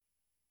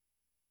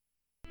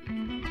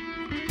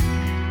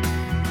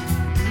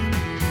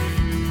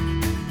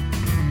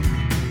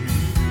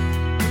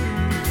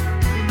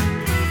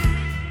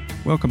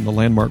Welcome to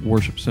Landmark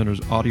Worship Center's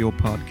audio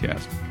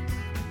podcast.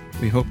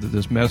 We hope that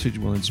this message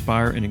will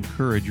inspire and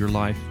encourage your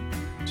life.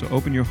 So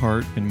open your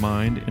heart and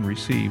mind and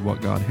receive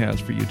what God has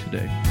for you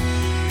today.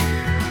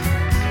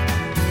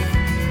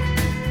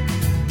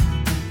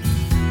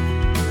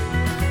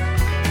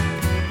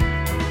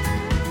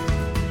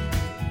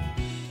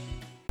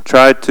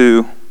 Tried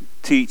to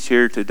teach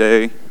here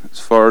today as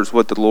far as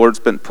what the Lord's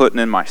been putting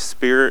in my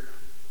spirit.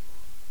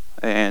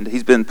 And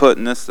He's been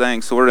putting this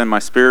thing sort of in my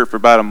spirit for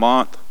about a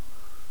month.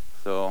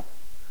 So,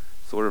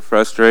 sort of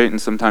frustrating.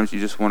 Sometimes you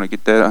just want to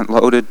get that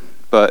unloaded.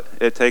 But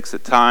it takes a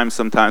time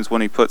sometimes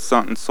when He puts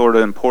something sort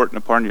of important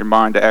upon your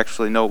mind to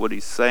actually know what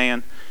He's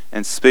saying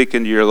and speak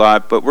into your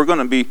life. But I'm going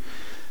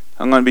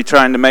to be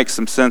trying to make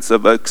some sense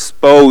of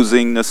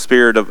exposing the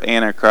spirit of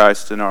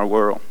AntiChrist in our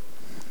world.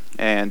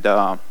 And,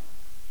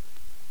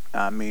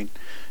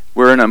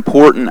 we're in an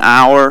important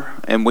hour,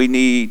 and we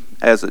need,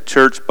 as a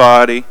church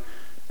body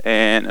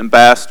and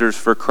ambassadors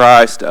for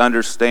Christ, to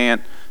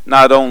understand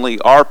not only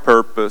our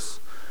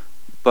purpose,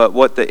 but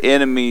what the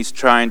enemy's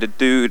trying to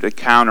do to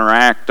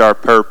counteract our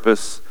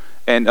purpose,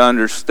 and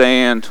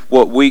understand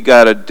what we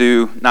got to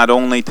do not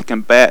only to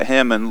combat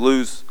him and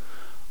lose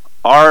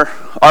our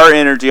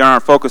energy and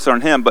our focus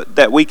on him, but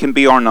that we can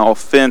be on the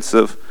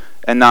offensive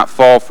and not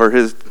fall for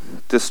his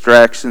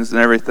distractions and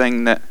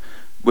everything that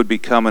would be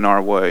coming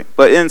our way.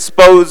 But in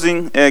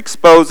exposing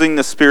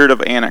the spirit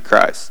of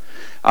Antichrist,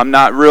 I'm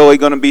not really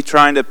going to be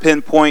trying to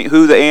pinpoint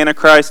who the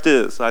Antichrist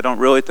is. I don't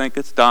really think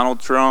it's Donald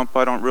Trump.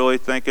 I don't really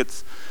think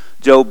it's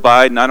Joe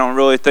Biden. I don't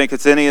really think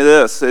it's any of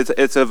this.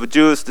 It's of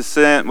Jewish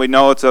descent. We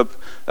know it's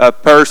a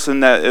person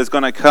that is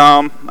going to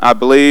come, I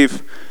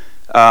believe,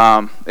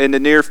 in the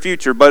near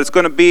future. But it's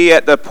going to be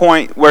at the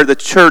point where the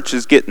church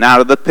is getting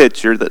out of the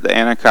picture that the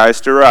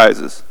Antichrist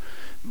arises.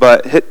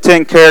 But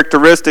 10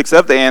 characteristics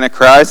of the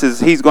Antichrist is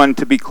he's going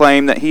to be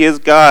claimed that he is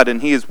God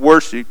and he is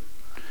worshipped.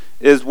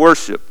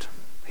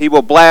 He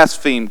will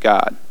blaspheme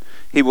God.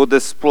 He will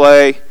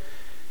display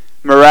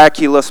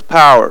miraculous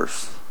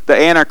powers. The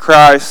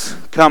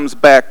Antichrist comes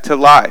back to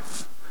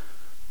life.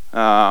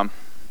 The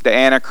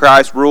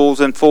Antichrist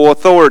rules in full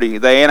authority.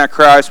 The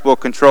Antichrist will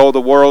control the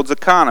world's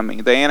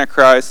economy. The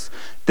Antichrist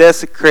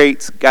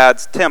desecrates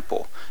God's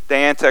temple. The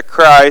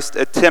Antichrist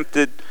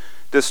attempted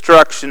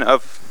destruction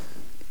of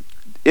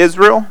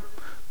Israel,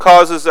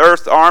 causes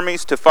earth's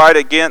armies to fight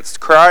against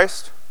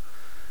Christ.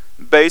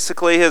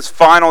 Basically, his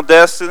final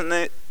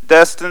destination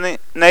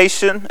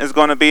is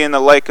going to be in the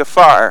lake of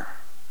fire.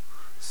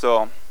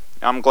 So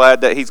I'm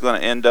glad that he's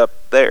going to end up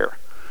there.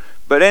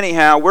 But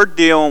anyhow, we're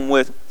dealing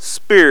with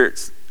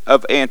spirits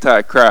of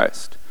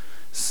Antichrist.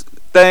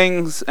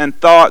 Things and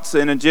thoughts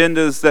and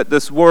agendas that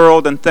this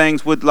world and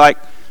things would like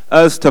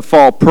us to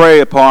fall prey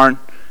upon.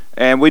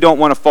 And we don't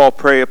want to fall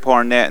prey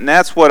upon that. And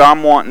that's what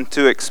I'm wanting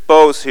to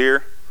expose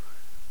here.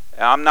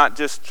 I'm not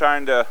just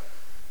trying to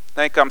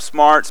think I'm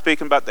smart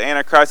speaking about the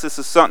Antichrist. This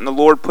is something the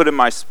Lord put in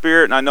my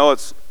spirit, and I know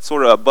it's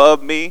sort of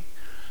above me.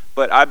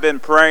 But I've been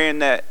praying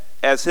that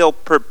as He'll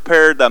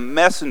prepare the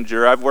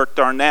messenger, I've worked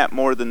on that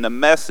more than the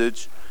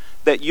message,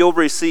 that you'll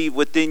receive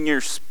within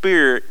your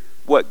spirit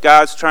what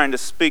God's trying to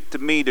speak to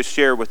me to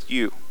share with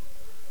you.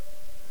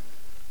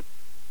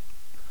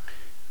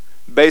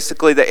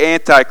 Basically, the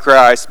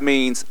Antichrist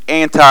means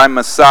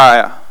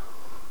anti-Messiah,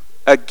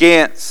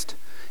 against,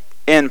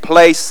 in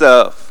place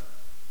of.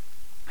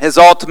 His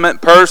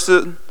ultimate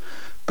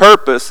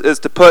purpose is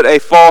to put a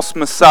false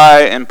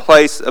Messiah in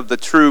place of the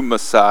true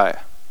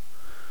Messiah.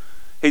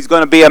 He's going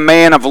to be a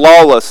man of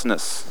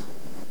lawlessness.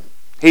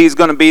 He's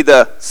going to be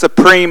the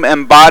supreme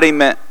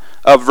embodiment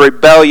of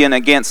rebellion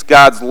against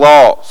God's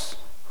laws,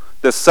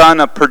 the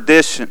son of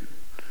perdition.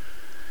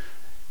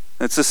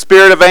 It's the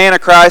spirit of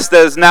Antichrist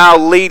that is now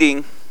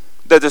leading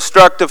the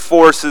destructive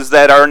forces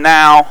that are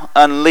now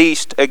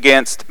unleashed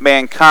against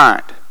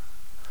mankind.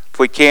 If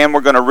we can,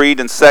 we're going to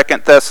read in 2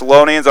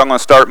 Thessalonians. I'm going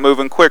to start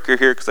moving quicker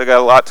here because I got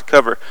a lot to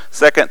cover.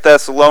 2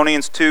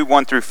 Thessalonians 2,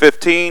 1 through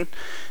 15.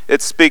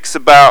 It speaks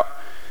about,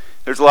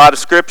 there's a lot of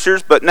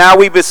scriptures, but now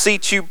we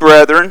beseech you,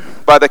 brethren,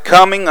 by the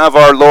coming of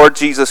our Lord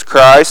Jesus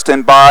Christ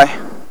and by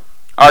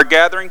our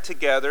gathering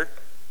together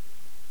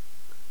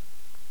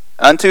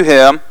unto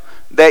Him,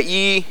 that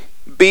ye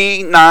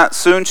be not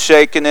soon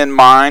shaken in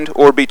mind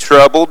or be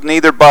troubled,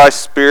 neither by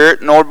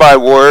spirit, nor by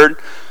word,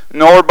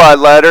 nor by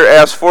letter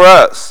as for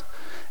us.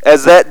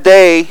 As that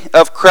day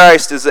of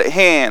Christ is at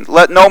hand,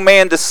 let no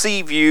man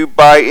deceive you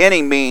by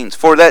any means,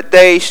 for that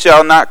day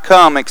shall not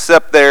come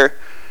except there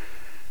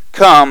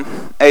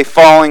come a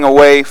falling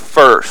away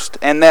first,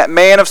 and that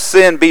man of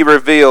sin be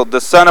revealed,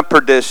 the son of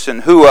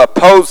perdition, who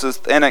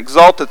opposeth and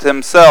exalteth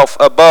himself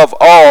above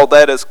all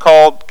that is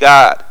called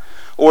God,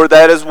 or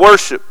that is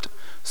worshipped,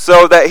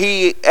 so that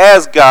he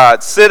as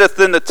God sitteth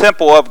in the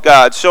temple of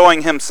God,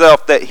 showing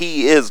himself that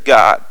he is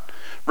God.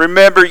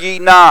 Remember ye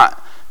not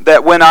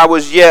that when I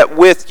was yet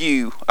with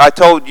you, I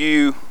told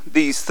you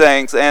these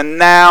things, and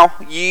now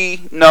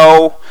ye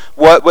know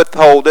what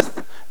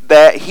withholdeth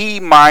that he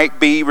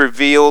might be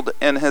revealed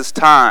in his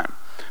time.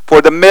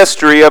 For the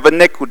mystery of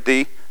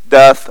iniquity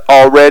doth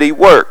already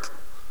work.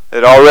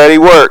 It already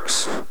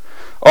works.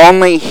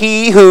 Only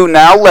he who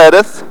now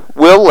letteth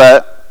will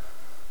let,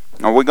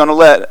 are we going to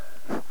let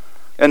it,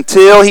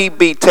 until he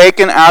be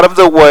taken out of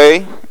the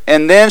way,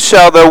 and then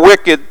shall the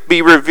wicked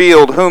be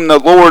revealed, whom the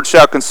Lord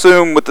shall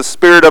consume with the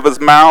spirit of his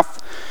mouth,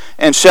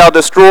 and shall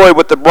destroy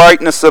with the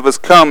brightness of his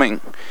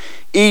coming,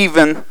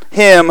 even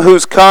him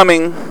whose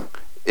coming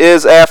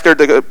is after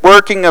the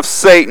working of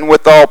Satan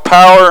with all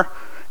power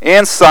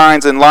and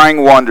signs and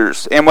lying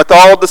wonders, and with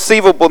all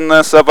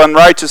deceivableness of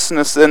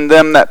unrighteousness in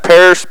them that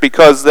perish,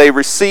 because they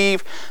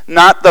receive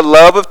not the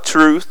love of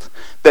truth,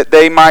 that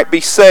they might be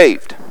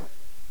saved.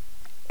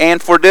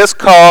 And for this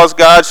cause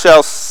God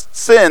shall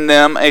send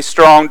them a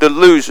strong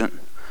delusion,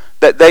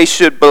 that they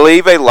should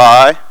believe a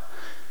lie,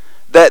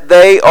 that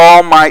they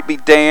all might be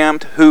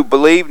damned who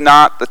believe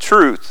not the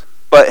truth,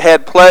 but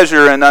had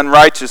pleasure in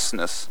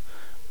unrighteousness.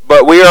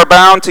 But we are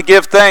bound to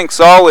give thanks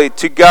always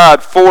to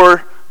God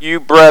for you,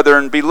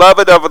 brethren,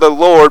 beloved of the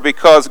Lord,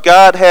 because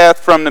God hath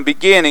from the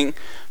beginning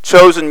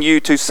chosen you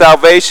to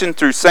salvation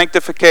through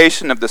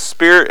sanctification of the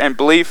Spirit and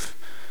belief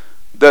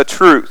the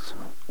truth,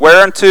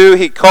 whereunto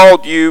he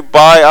called you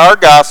by our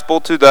gospel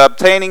to the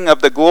obtaining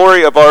of the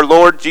glory of our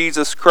Lord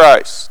Jesus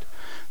Christ.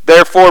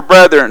 Therefore,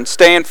 brethren,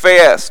 stand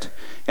fast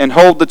and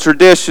hold the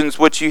traditions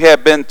which you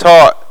have been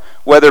taught,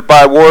 whether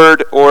by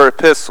word or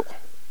epistle.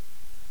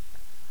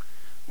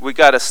 We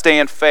got to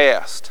stand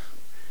fast.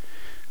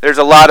 There's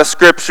a lot of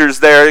scriptures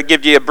there that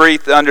give you a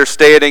brief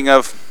understanding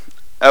of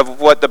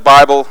what the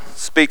Bible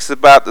speaks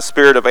about the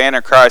spirit of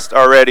Antichrist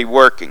already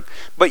working.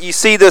 But you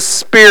see, this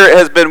spirit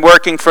has been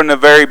working from the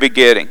very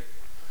beginning.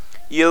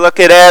 You look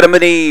at Adam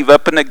and Eve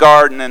up in the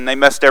garden, and they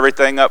messed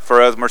everything up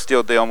for us, and we're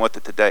still dealing with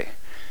it today.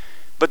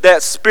 But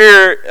that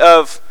spirit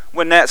of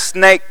when that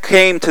snake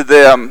came to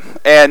them,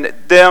 and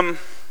them,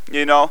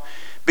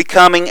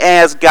 becoming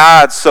as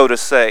God, so to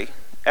say.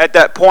 At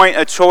that point,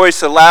 a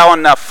choice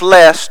allowing the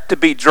flesh to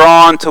be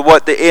drawn to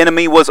what the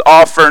enemy was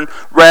offering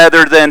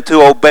rather than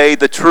to obey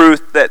the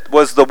truth that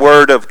was the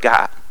Word of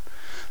God.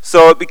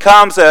 So it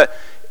becomes setting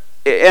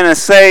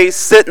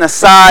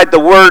aside the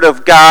Word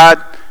of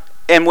God,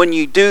 and when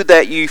you do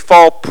that, you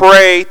fall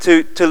prey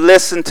to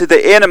listen to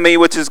the enemy,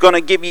 which is going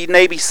to give you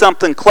maybe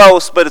something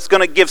close, but it's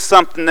going to give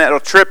something that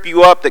will trip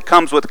you up that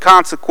comes with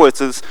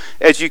consequences,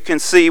 as you can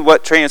see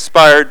what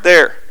transpired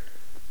there.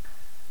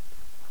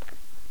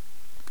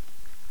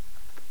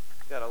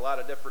 Got a lot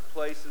of different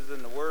places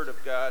in the Word of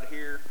God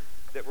here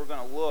that we're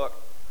going to look.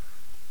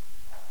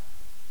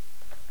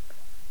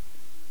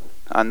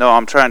 I know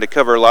I'm trying to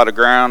cover a lot of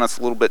ground. That's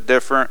a little bit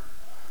different.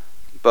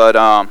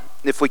 But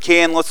if we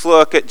can, let's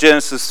look at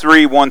Genesis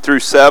 3, 1 through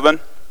 7.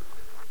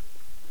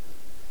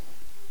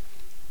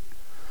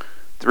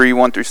 3,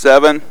 1 through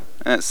 7.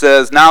 And it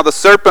says, Now the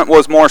serpent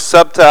was more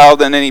subtile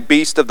than any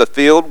beast of the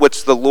field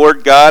which the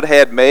Lord God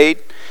had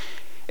made.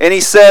 And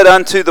he said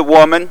unto the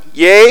woman,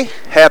 Yea,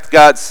 hath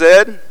God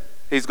said...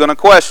 He's going to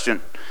question.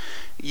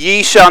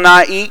 Ye shall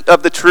not eat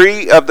of the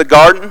tree of the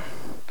garden.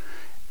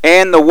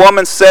 And the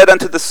woman said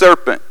unto the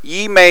serpent,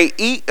 Ye may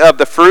eat of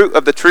the fruit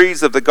of the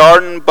trees of the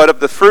garden, but of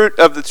the fruit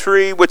of the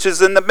tree which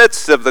is in the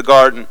midst of the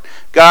garden,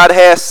 God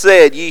hath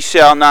said, Ye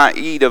shall not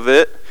eat of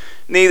it,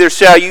 neither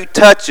shall you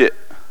touch it,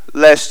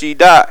 lest ye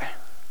die.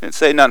 Didn't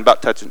say nothing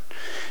about touching.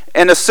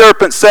 And the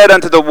serpent said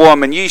unto the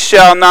woman, Ye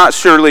shall not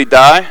surely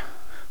die,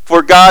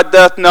 for God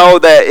doth know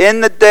that in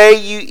the day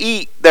you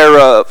eat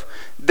thereof,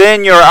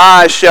 then your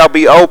eyes shall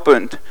be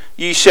opened.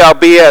 Ye shall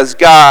be as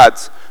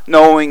gods,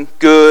 knowing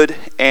good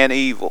and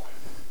evil.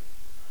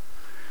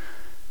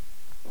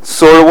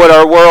 Sort of what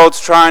our world's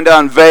trying to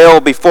unveil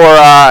before our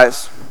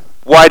eyes.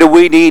 Why do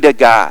we need a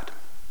God?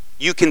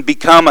 You can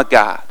become a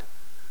God.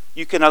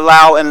 You can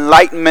allow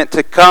enlightenment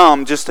to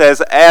come just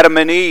as Adam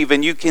and Eve,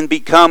 and you can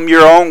become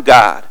your own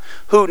God.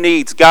 Who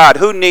needs God?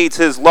 Who needs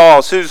His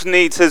laws? Who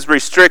needs His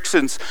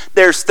restrictions?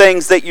 There's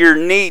things that you're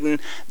needing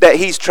that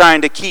He's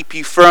trying to keep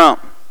you from.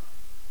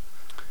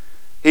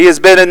 He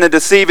has been in the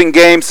deceiving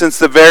game since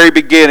the very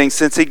beginning,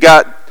 since he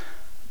got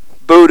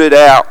booted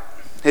out,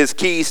 his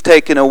keys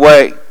taken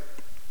away.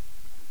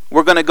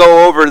 We're going to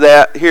go over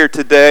that here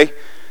today.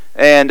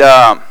 And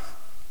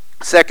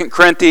 2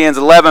 Corinthians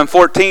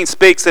 11:14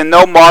 speaks, And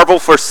no marvel,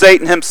 for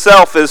Satan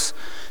himself is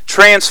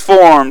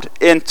transformed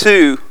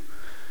into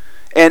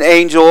an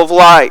angel of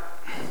light.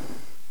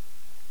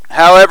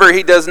 However,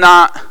 he does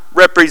not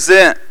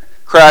represent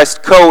Christ's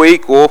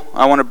co-equal.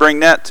 I want to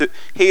bring that to.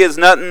 He is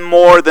nothing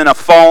more than a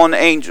fallen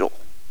angel.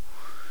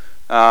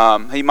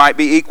 He might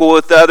be equal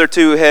with the other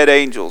two head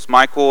angels,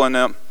 Michael and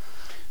them.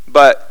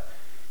 But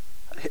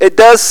it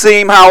does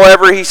seem,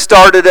 however, he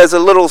started as a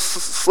little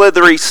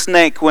slithery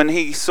snake when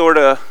he sort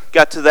of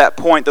got to that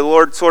point. The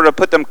Lord sort of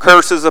put them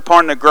curses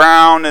upon the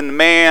ground and the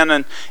man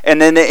and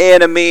then the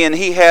enemy, and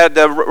he had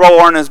to roll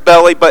on his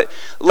belly. But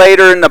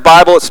later in the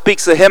Bible, it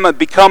speaks of him of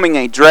becoming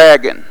a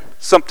dragon,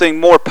 something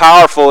more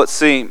powerful, it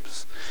seems.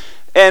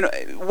 And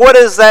what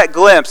is that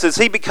glimpse? Is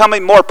he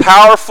becoming more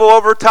powerful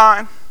over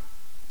time?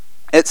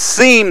 It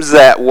seems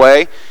that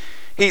way.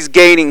 he's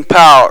gaining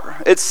power.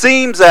 It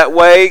seems that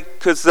way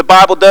because the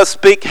Bible does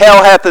speak,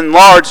 hell hath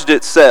enlarged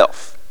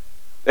itself.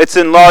 It's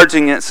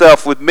enlarging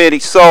itself with many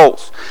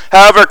souls.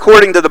 However,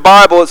 according to the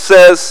Bible, it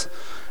says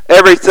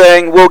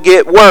everything will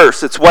get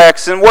worse. It's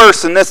waxing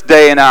worse in this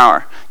day and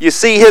hour. You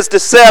see, his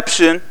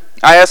deception,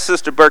 I asked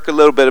Sister Burke a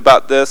little bit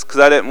about this because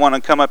I didn't want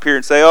to come up here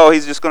and say, oh,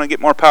 he's just going to get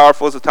more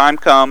powerful as the time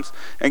comes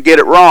and get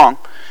it wrong.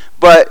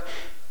 But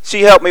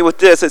she helped me with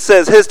this. It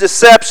says his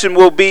deception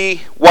will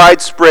be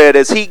widespread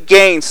as he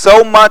gains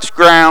so much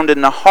ground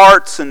in the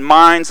hearts and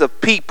minds of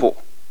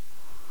people.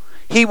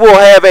 He will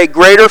have a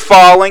greater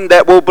following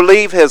that will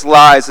believe his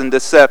lies and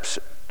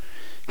deception.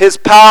 His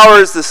power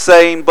is the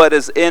same, but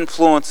his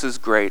influence is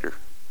greater.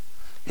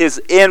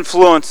 His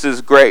influence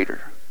is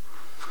greater.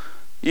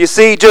 You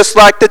see, just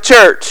like the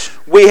church,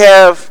 we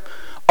have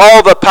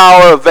all the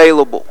power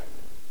available.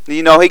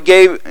 You know, he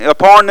gave,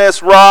 upon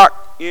this rock,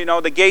 you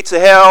know, the gates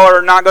of hell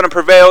are not going to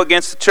prevail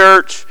against the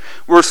church.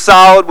 We're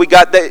solid. We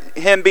got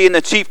him being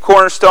the chief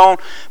cornerstone.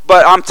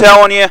 But I'm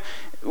telling you,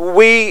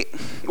 we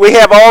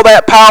have all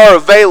that power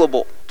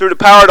available through the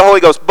power of the Holy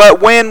Ghost.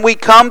 But when we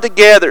come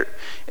together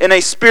in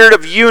a spirit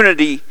of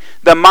unity,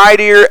 the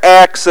mightier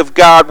acts of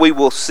God we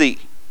will see.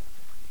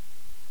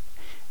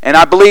 And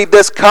I believe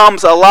this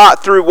comes a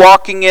lot through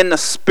walking in the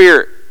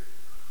Spirit.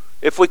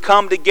 If we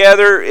come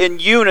together in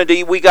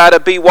unity, we got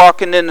to be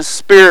walking in the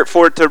Spirit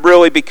for it to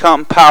really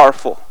become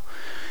powerful.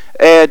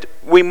 And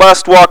we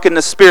must walk in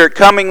the Spirit,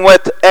 coming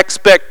with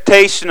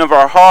expectation of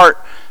our heart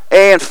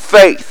and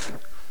faith.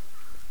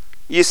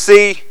 You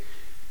see,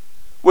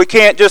 we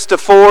can't just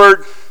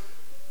afford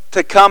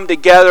to come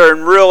together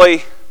and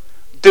really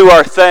do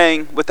our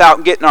thing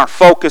without getting our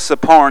focus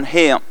upon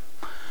Him.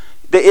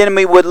 The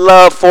enemy would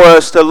love for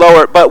us to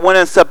lower it, but when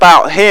it's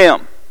about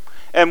Him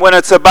and when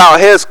it's about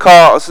His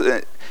cause,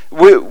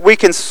 we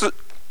can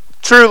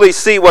truly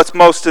see what's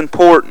most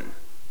important.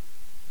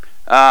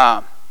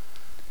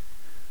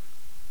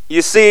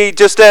 You see,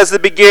 just as the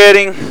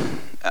beginning,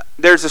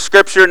 there's a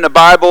scripture in the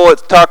Bible,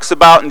 it talks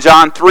about in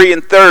John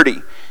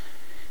 3:30.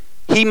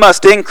 He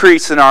must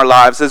increase in our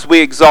lives as we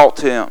exalt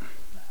Him.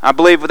 I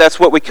believe that's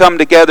what we come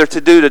together to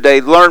do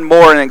today. Learn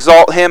more and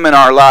exalt Him in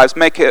our lives.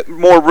 Make it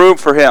more room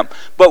for Him.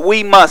 But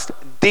we must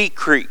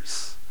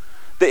decrease.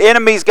 The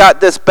enemy's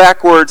got this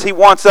backwards. He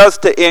wants us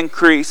to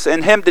increase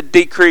and him to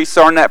decrease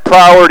on that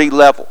priority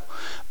level.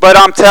 But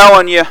I'm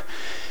telling you,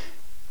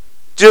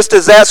 just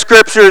as that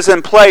scripture is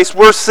in place,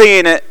 we're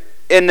seeing it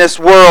in this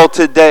world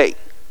today.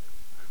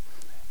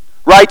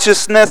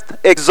 Righteousness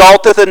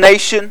exalteth a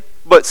nation,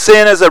 but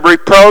sin is a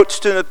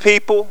reproach to the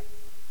people.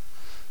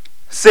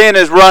 Sin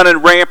is running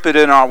rampant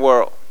in our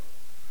world.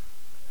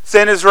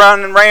 Sin is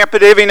running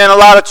rampant even in a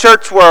lot of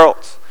church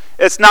worlds.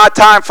 It's not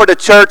time for the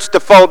church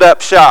to fold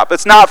up shop.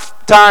 It's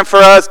not time for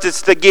us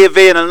just to give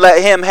in and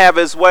let Him have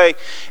His way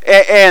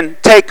and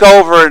take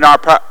over in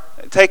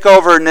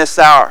this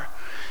hour.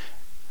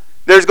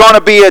 There's going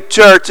to be a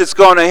church that's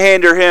going to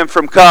hinder Him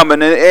from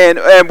coming,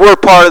 and we're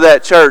part of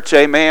that church,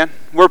 amen?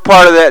 We're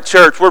part of that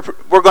church.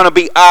 We're going to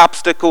be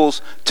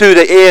obstacles to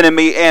the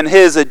enemy and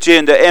his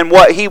agenda and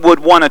what he would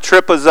want to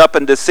trip us up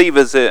and deceive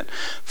us in.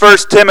 1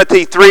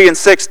 Timothy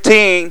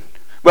 3:16,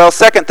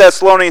 2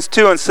 Thessalonians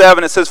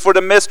 2:7, it says, for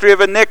the mystery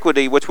of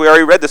iniquity, which we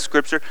already read the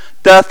scripture,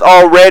 doth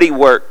already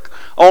work.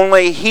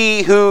 Only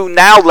he who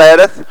now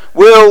letteth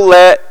will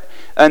let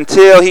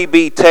until he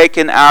be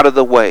taken out of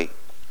the way.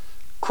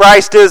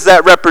 Christ is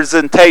that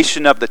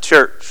representation of the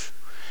church.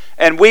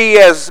 And we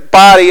as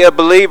body of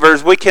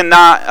believers, we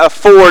cannot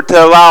afford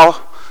to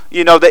allow,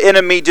 the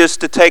enemy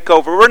just to take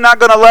over. We're not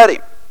going to let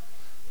him.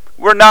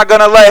 We're not going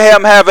to let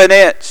him have an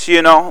inch,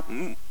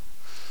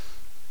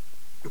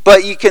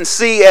 But you can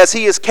see as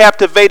he has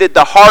captivated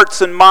the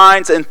hearts and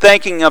minds and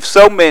thinking of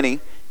so many,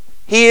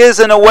 he is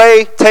in a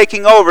way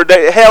taking over.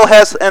 Hell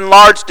has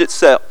enlarged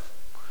itself.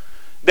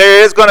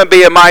 There is going to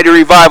be a mighty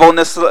revival in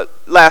this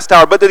last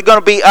hour, but there's going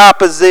to be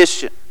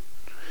opposition.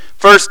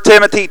 1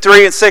 Timothy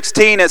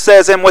 3:16, it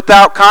says, and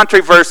without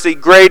controversy,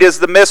 great is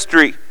the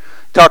mystery.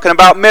 Talking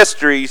about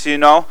mysteries,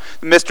 the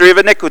mystery of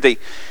iniquity.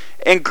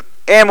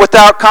 And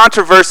without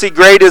controversy,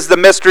 great is the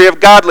mystery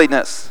of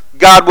godliness.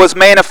 God was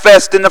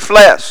manifest in the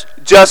flesh,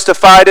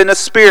 justified in the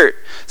spirit,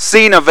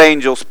 seen of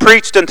angels,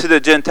 preached unto the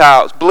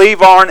Gentiles,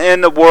 believed on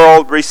in the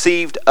world,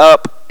 received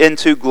up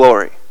into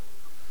glory.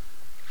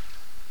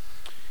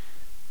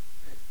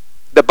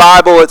 The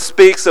Bible, it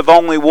speaks of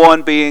only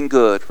one being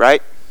good,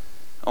 right?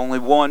 Only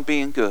one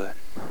being good.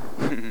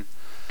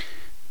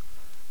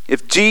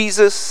 If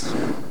Jesus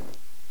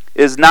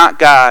is not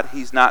God,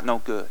 He's not no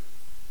good.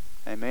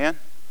 Amen?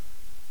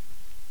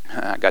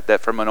 I got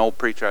that from an old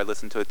preacher. I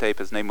listened to a tape.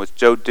 His name was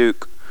Joe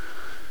Duke.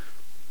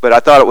 But I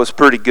thought it was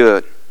pretty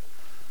good.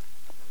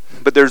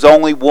 But there's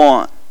only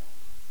one.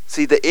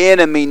 See, the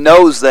enemy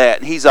knows that.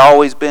 And he's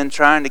always been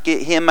trying to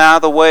get him out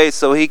of the way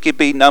so he could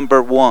be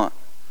number one.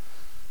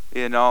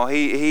 He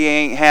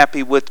ain't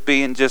happy with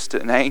being just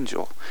an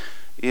angel.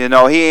 He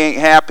ain't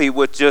happy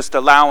with just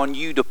allowing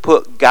you to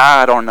put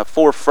God on the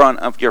forefront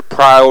of your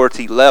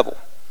priority level.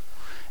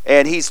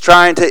 And he's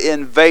trying to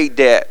invade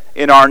that.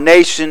 in our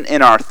nation,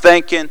 in our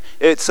thinking.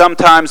 It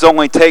sometimes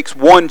only takes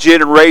one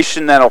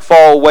generation that'll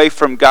fall away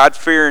from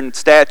God-fearing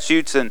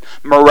statutes and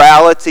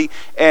morality,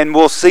 and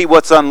we'll see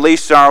what's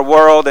unleashed in our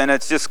world, and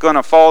it's just going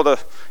to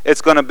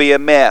it's going to be a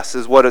mess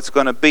is what it's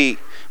going to be.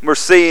 We're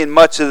seeing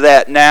much of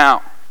that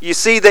now. You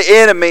see, the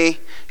enemy,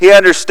 he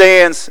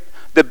understands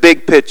the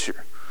big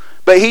picture.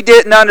 But he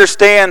didn't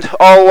understand,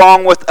 all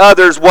along with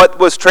others, what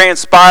was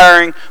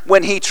transpiring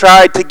when he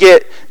tried to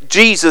get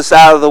Jesus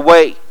out of the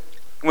way.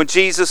 When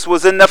Jesus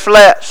was in the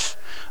flesh,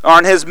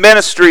 on his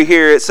ministry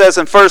here, it says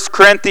in 1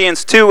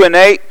 Corinthians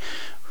 2:8,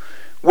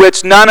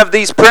 which none of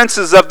these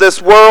princes of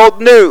this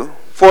world knew.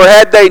 For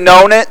had they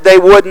known it, they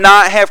would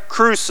not have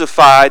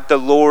crucified the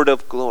Lord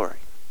of glory.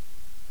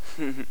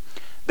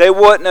 They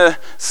wouldn't have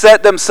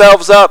set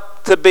themselves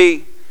up to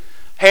be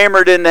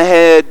hammered in the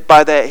head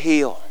by that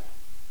heel,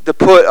 to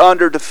put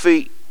under the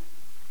feet,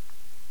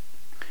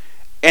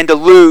 and to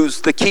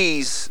lose the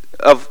keys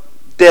of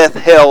death,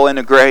 hell, and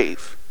the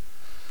grave.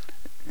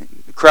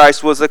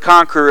 Christ was the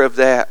conqueror of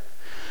that.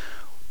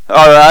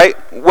 All right,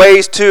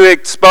 ways to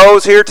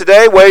expose here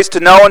today, ways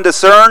to know and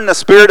discern the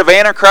spirit of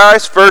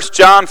Antichrist. 1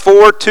 John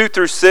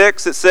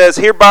 4:2-6, it says,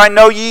 "Hereby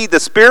know ye the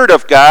Spirit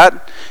of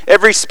God.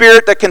 Every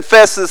spirit that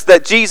confesses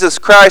that Jesus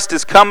Christ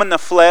is come in the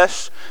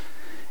flesh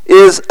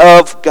is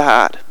of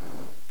God.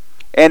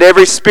 And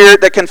every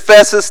spirit that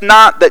confesses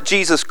not that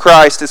Jesus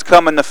Christ is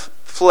come in the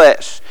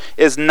flesh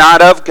is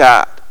not of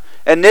God.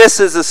 And this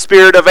is the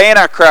spirit of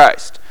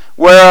Antichrist,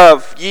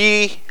 whereof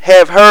ye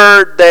have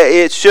heard that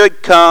it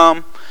should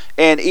come,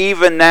 and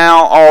even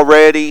now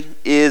already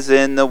is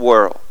in the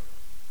world."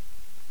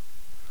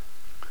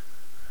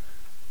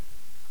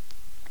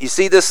 You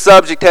see, this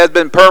subject has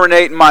been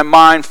permeating my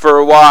mind for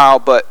a while,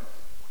 but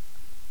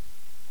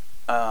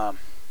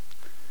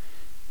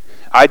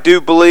I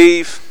do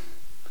believe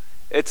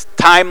it's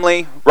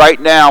timely right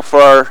now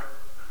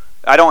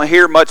I don't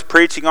hear much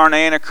preaching on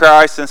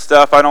Antichrist and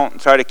stuff. I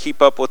don't try to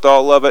keep up with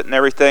all of it and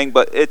everything,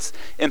 but it's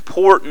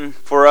important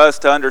for us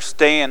to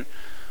understand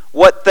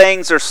what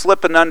things are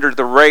slipping under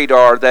the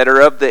radar that are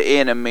of the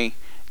enemy,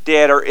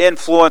 that are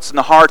influencing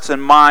the hearts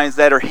and minds,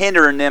 that are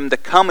hindering them to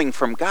coming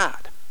from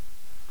God.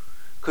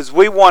 Because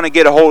we want to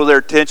get a hold of their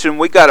attention.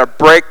 We got to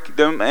break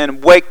them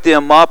and wake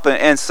them up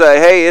and say,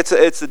 hey, it's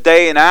a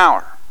day and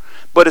hour.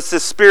 But it's the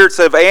spirits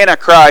of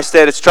Antichrist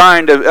that is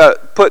trying to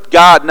put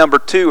God number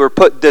two, or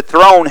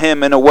dethrone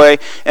him in a way,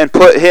 and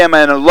put him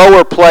in a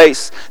lower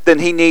place than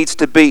he needs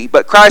to be.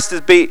 But Christ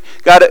is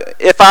God.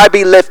 If I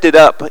be lifted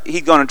up,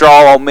 he's going to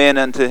draw all men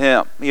unto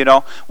him. You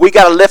know, we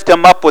got to lift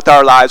him up with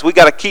our lives. We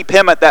got to keep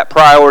him at that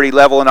priority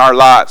level in our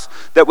lives,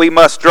 that we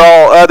must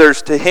draw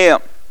others to him.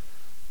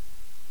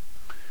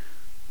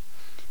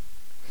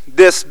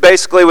 This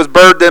basically was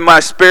birthed in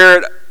my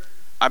spirit.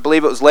 I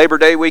believe it was Labor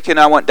Day weekend.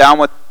 I went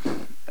down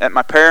at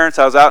my parents'.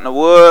 I was out in the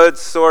woods,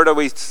 sort of.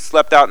 We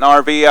slept out in the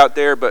RV out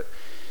there, but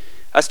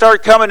I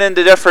started coming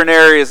into different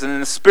areas,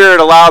 and the Spirit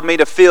allowed me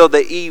to feel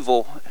the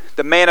evil,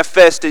 the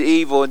manifested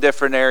evil in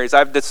different areas.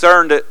 I've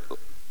discerned it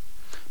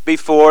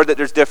before, that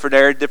there's different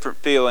areas, different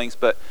feelings,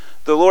 but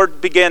the Lord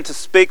began to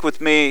speak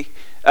with me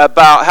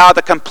about how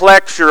the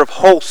complexure of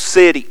whole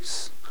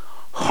cities,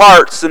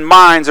 hearts and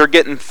minds are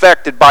getting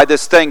infected by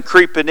this thing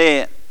creeping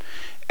in,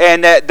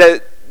 and that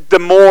the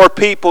more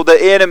people the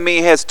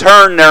enemy has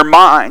turned their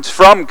minds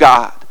from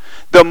God,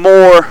 the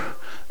more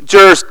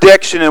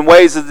jurisdiction and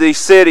ways of these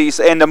cities,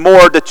 and the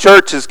more the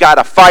church has got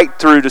to fight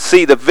through to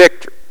see the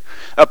victory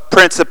of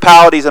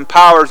principalities and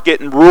powers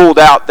getting ruled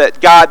out, that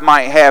God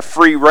might have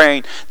free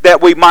reign, that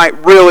we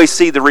might really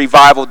see the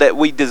revival that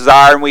we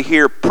desire and we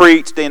hear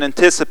preached and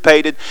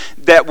anticipated,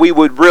 that we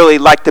would really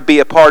like to be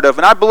a part of.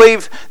 And I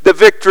believe the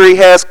victory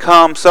has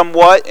come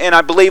somewhat, and I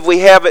believe we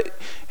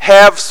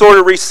have sort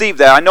of received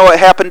that. I know it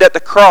happened at the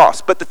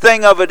cross, but the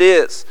thing of it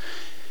is,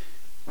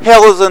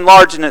 hell is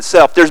enlarging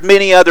itself. There's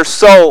many other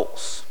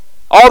souls.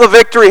 All the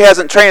victory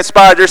hasn't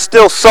transpired. There's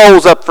still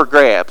souls up for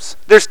grabs.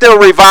 There's still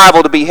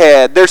revival to be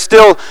had. There's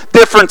still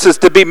differences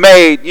to be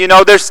made. You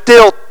know, there's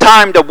still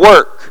time to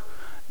work.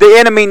 The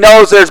enemy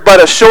knows there's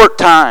but a short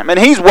time, and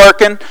he's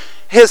working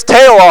his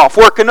tail off,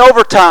 working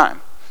overtime.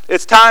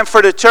 It's time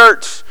for the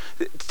church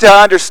to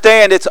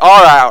understand it's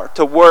our hour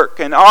to work,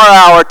 and our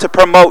hour to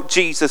promote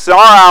Jesus, and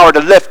our hour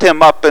to lift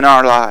him up in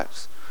our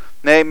lives.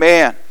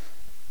 Amen.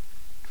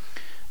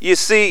 You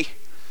see,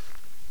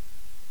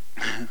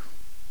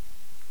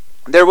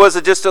 there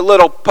was just a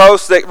little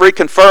post that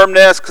reconfirmed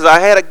this, because I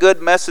had a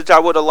good message I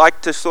would have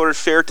liked to sort of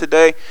share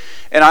today,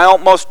 and I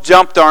almost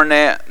jumped on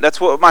that. That's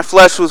what my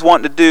flesh was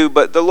wanting to do,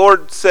 but the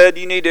Lord said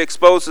you need to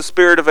expose the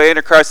spirit of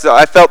Antichrist.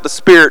 I felt the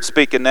Spirit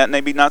speaking that,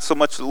 maybe not so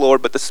much the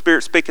Lord, but the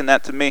Spirit speaking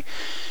that to me.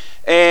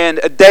 And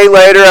a day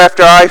later,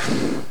 after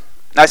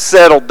I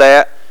settled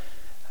that,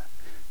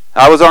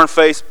 I was on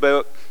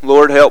Facebook.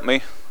 Lord help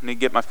me. I need to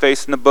get my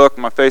face in the book,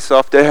 my face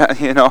off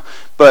that, you know.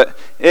 But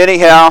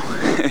anyhow,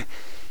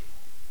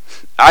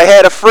 I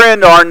had a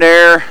friend on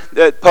there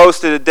that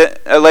posted,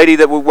 a lady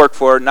that we work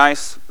for, a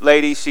nice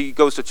lady. She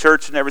goes to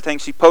church and everything.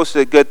 She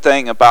posted a good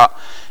thing about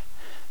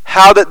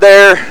how that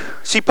they're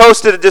she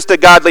posted just a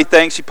godly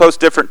thing. She posts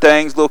different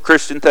things, little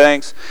Christian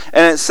things.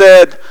 And it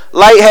said,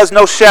 light has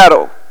no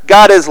shadow.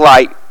 God is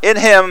light. In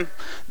him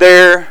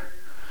there's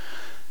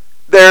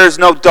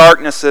no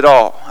darkness at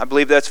all. I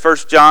believe that's 1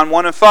 John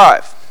 1 and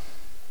 5.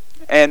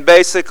 And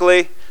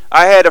basically,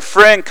 I had a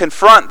friend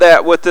confront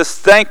that with this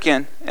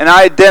thinking, and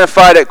I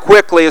identified it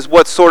quickly as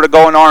what's sort of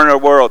going on in our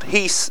world.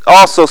 He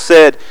also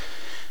said,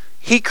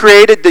 he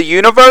created the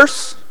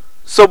universe,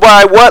 so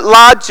by what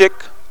logic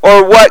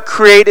or what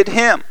created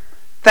him?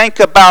 Think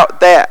about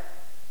that.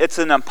 It's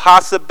an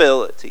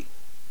impossibility.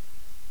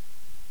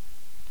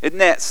 Isn't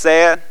that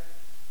sad?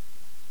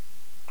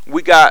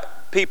 We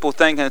got people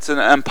thinking it's an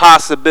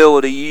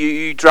impossibility.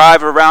 You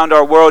drive around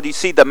our world, you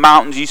see the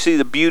mountains, you see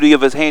the beauty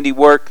of his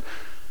handiwork,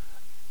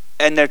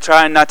 and they're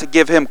trying not to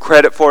give him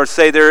credit for it,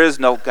 say there is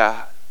no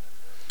God.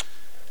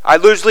 I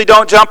usually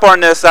don't jump on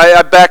this.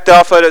 I backed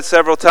off at it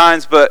several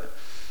times, but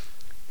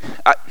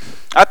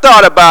I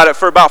thought about it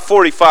for about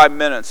 45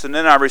 minutes, and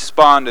then I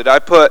responded. I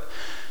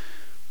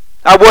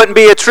wouldn't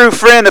be a true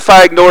friend if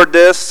I ignored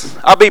this.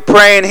 I'll be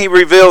praying he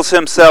reveals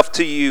himself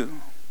to you.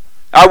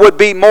 I would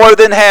be more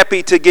than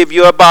happy to give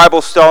you a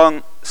Bible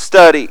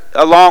study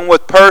along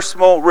with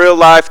personal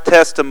real-life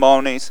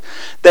testimonies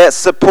that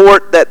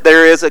support that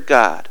there is a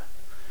God.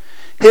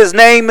 His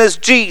name is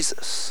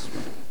Jesus.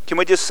 Can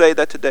we just say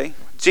that today?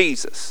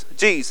 Jesus.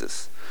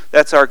 Jesus.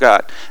 That's our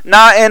God.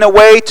 Not in a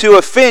way to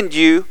offend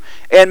you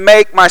and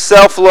make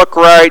myself look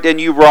right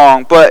and you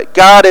wrong, but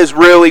God is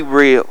really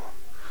real.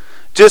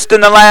 Just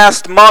in the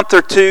last month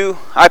or two,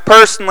 I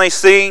personally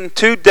seen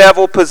 2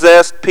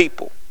 devil-possessed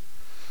people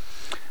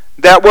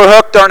that were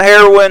hooked on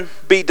heroin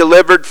be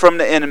delivered from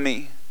the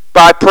enemy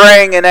by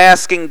praying and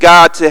asking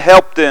God to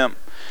help them.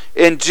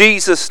 In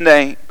Jesus'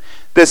 name,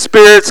 the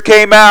spirits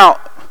came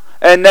out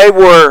and they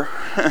were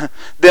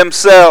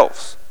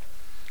themselves.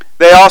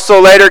 They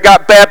also later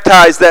got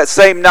baptized that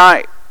same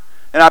night.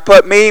 And I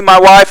put me, my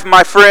wife, and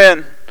my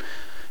friend,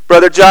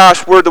 Brother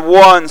Josh, were the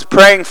ones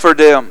praying for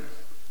them.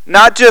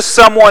 Not just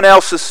someone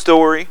else's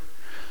story.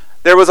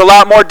 There was a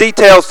lot more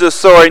details to the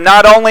story.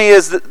 Not only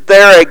is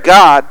there a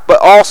God, but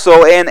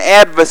also an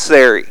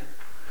adversary.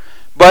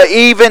 But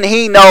even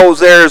he knows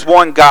there is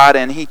one God,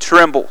 and he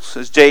trembles,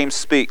 as James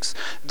speaks.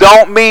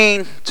 Don't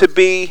mean to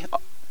be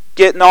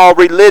getting all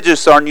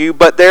religious on you,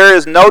 but there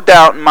is no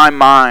doubt in my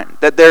mind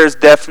that there is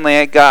definitely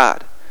a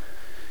God.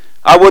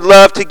 I would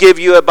love to give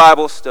you a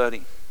Bible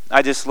study.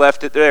 I just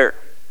left it there.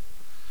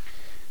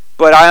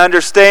 But I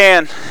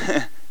understand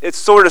it's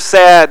sort of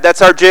sad.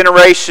 That's our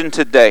generation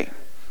today.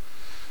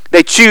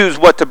 They choose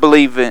what to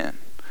believe in.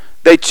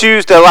 They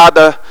choose to allow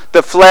the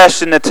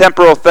flesh and the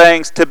temporal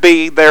things to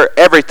be their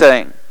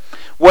everything.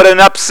 What an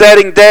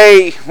upsetting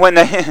day when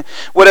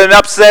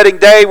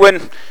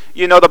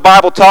the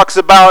Bible talks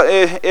about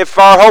if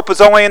our hope is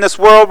only in this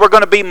world, we're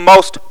going to be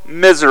most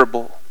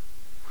miserable.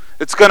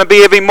 It's going to be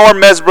even more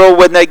miserable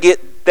when they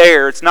get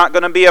there. It's not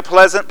going to be a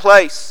pleasant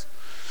place.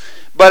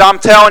 But I'm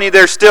telling you,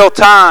 there's still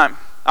time.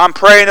 I'm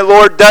praying the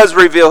Lord does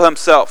reveal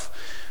himself.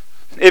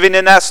 Even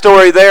in that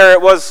story there,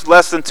 it was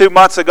less than 2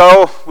 months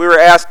ago, we were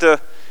asked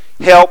to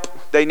help.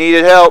 They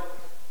needed help.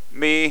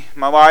 Me,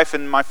 my wife,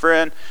 and my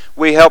friend,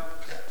 we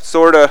helped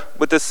sort of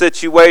with the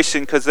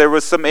situation because there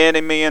was some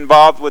enemy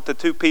involved with the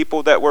 2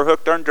 people that were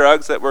hooked on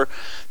drugs that were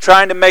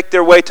trying to make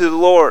their way to the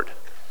Lord.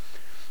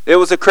 It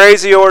was a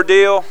crazy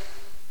ordeal.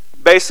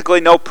 Basically,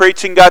 no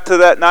preaching got to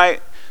that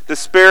night. The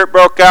Spirit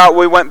broke out.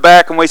 We went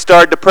back and we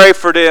started to pray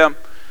for them.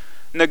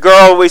 And the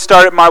girl,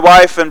 my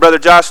wife and Brother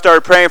Josh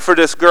started praying for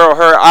this girl.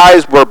 Her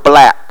eyes were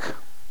black.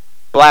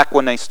 Black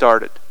when they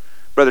started.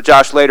 Brother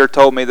Josh later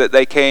told me that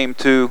they came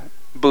to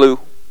blue.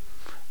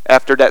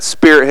 After that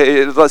spirit,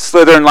 it was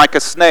slithering like a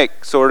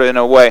snake, sort of in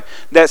a way.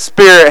 That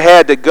spirit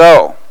had to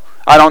go.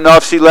 I don't know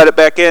if she let it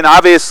back in.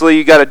 Obviously,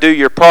 you got to do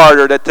your part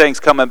or that thing's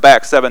coming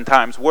back 7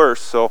 times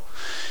worse.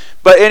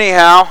 But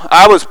anyhow,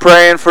 I was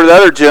praying for the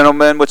other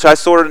gentleman, which I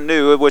sort of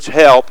knew, which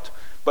helped.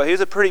 But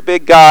he's a pretty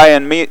big guy,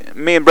 and me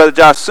and Brother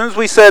Josh, as soon as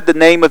we said the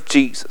name of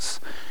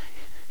Jesus,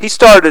 he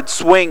started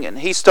swinging.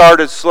 He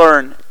started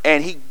slurring,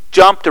 and he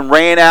jumped and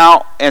ran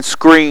out and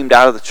screamed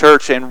out of the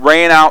church and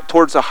ran out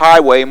towards the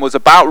highway and was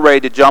about ready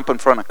to jump in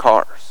front of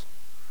cars.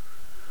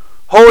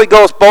 Holy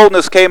Ghost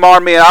boldness came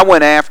on me, and I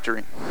went after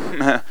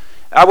him.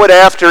 I went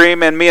after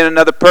him, and me and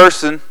another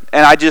person,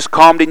 and I just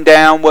calmed him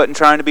down, wasn't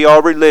trying to be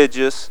all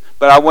religious,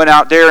 but I went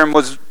out there and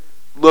was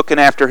looking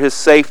after his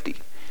safety.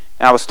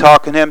 And I was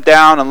talking him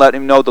down and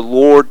letting him know the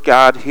Lord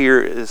God here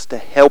is to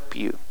help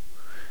you.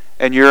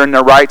 And you're in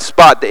the right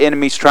spot. The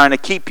enemy's trying to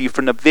keep you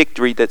from the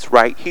victory that's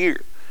right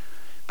here.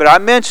 But I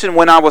mentioned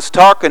when I was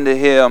talking to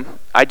him,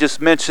 I just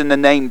mentioned the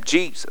name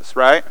Jesus,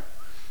 right?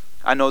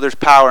 I know there's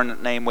power in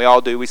that name. We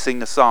all do. We sing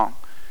the song.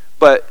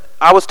 But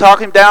I was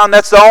talking him down.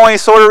 That's the only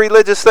sort of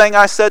religious thing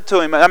I said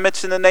to him. I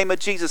mentioned the name of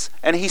Jesus.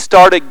 And he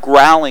started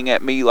growling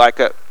at me like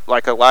a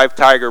live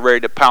tiger ready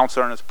to pounce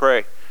on his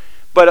prey.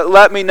 But it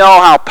let me know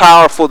how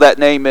powerful that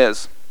name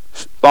is.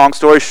 Long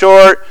story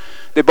short,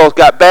 they both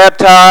got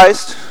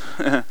baptized.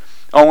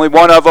 Only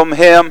one of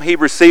them, he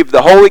received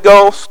the Holy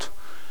Ghost.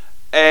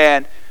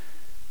 And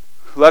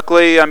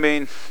Luckily,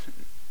 when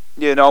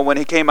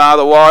he came out of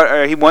the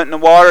water, he went in the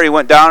water, he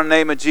went down in the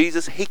name of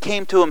Jesus, he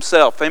came to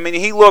himself.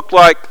 He looked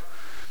like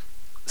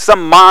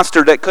some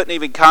monster that couldn't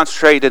even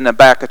concentrate in the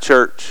back of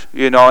church.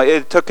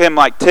 It took him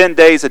like 10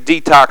 days of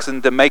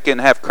detoxing to make him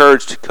have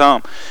courage to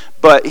come.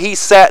 But he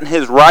sat in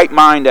his right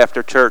mind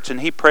after church,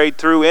 and he prayed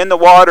through in the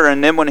water,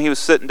 and then when he was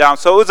sitting down.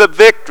 So it was a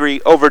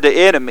victory over the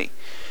enemy.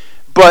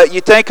 But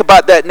you think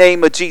about that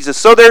name of Jesus.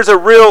 So there's a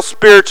real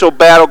spiritual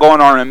battle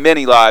going on in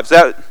many lives.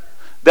 That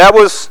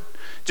was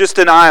just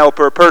an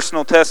eye-opener, a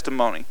personal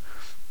testimony.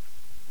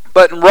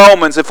 But in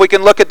Romans, if we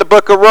can look at the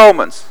book of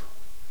Romans,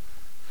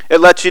 it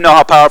lets you know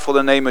how powerful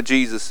the name of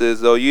Jesus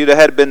is, though. You'd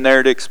had been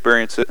there to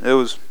experience it. It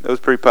was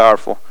pretty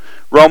powerful.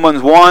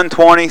 Romans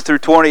 1:20 through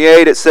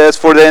 28, it says,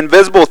 "For the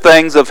invisible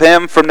things of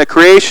him from the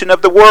creation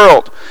of the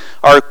world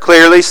are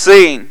clearly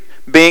seen,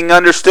 being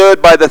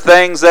understood by the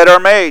things that are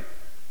made,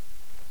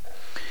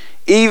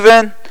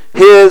 even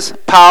his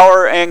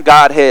power and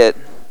Godhead,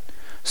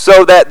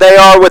 so that they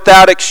are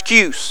without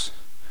excuse,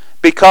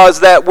 because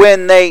that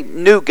when they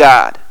knew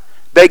God,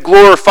 they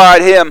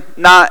glorified him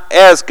not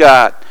as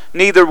God,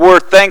 neither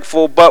were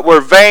thankful, but were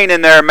vain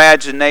in their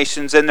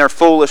imaginations, and their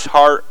foolish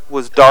heart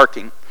was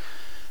darkened.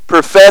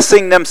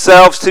 Professing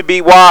themselves to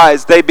be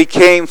wise, they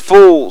became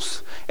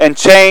fools, and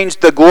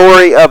changed the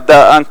glory of the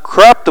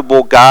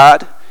uncorruptible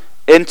God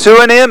into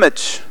an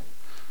image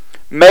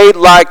made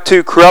like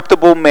to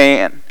corruptible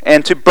man,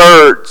 and to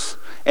birds,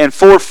 and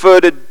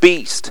four-footed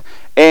beasts,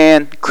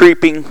 and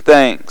creeping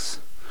things."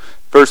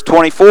 Verse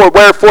 24,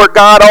 "Wherefore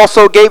God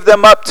also gave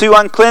them up to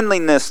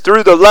uncleanliness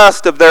through the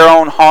lust of their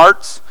own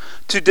hearts,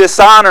 to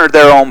dishonor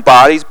their own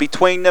bodies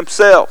between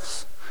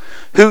themselves,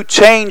 who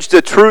changed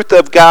the truth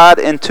of God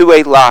into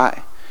a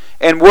lie,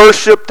 and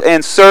worshipped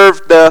and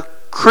served the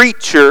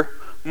creature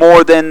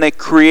more than the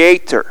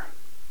Creator."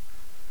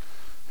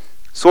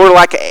 Sort of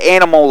like an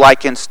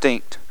animal-like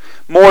instinct.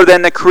 More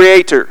than the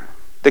Creator.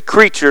 The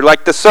creature,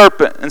 like the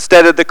serpent,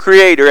 instead of the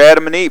Creator,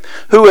 Adam and Eve,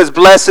 who is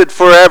blessed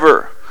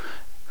forever.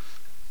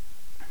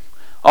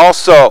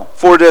 Also,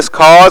 for this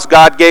cause,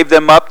 God gave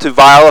them up to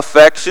vile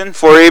affection,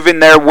 for even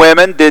their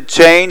women did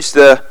change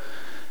the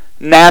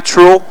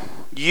natural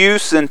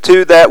use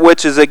into that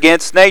which is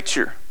against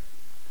nature.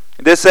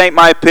 This ain't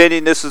my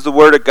opinion, this is the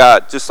Word of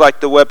God, just like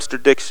the Webster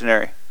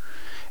Dictionary.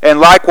 "And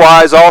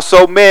likewise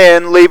also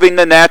men, leaving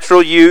the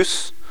natural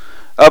use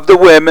of the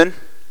women,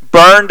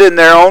 burned in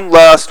their own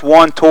lust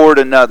one toward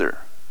another.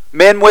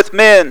 Men with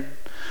men,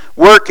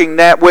 working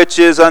that which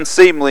is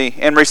unseemly,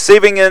 and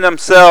receiving in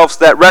themselves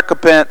that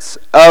recompense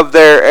of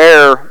their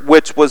error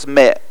which was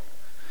met.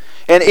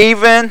 And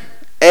even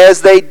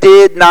as they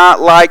did not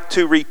like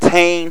to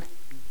retain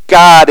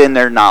God in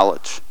their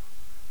knowledge."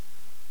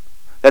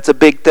 That's a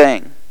big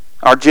thing.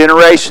 Our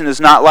generation is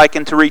not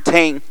liking to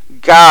retain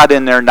God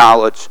in their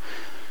knowledge.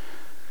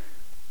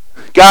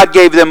 God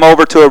gave them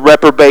over to a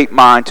reprobate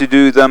mind to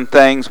do them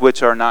things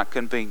which are not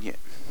convenient.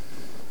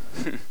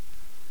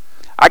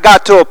 I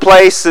got to a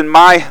place in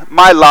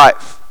my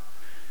life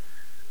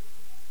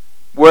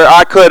where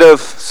I could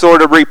have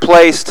sort of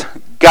replaced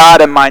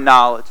God in my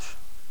knowledge,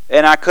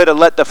 and I could have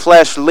let the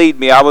flesh lead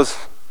me. I was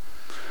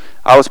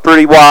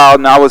pretty wild,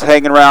 and I was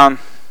hanging around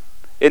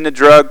in the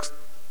drug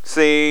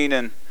scene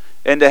and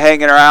into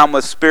hanging around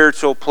with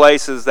spiritual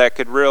places that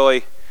could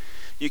really,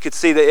 you could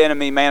see the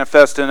enemy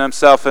manifesting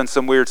himself and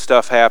some weird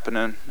stuff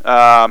happening.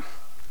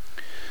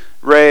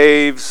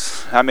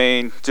 Raves,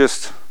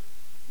 just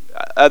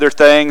other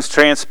things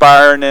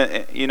transpiring,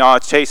 I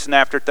was chasing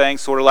after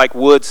things sort of like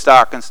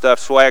Woodstock and stuff,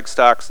 swag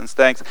stocks and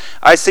things.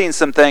 I seen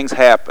some things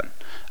happen.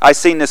 I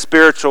seen the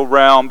spiritual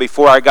realm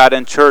before I got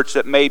in church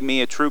that made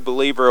me a true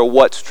believer of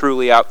what's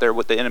truly out there,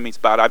 what the enemy's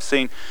about. I've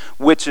seen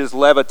witches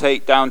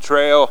levitate down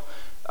trail.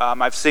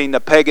 I've seen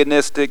the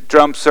paganistic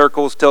drum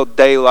circles till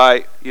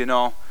daylight.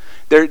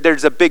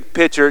 There's a big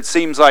picture. It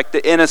seems like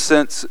the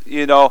innocence,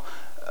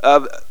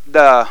 of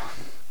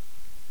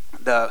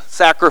the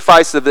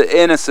sacrifice of the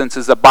innocents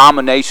is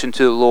abomination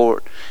to the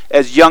Lord.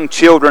 As young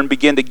children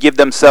begin to give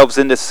themselves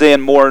into sin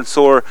more and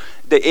so,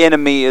 the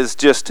enemy is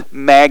just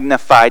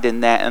magnified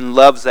in that and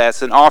loves that.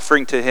 It's an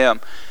offering to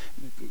him.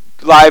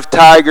 Live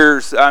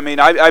tigers.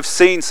 I've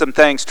seen some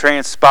things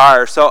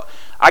transpire. So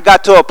I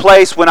got to a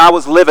place when I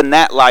was living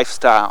that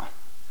lifestyle.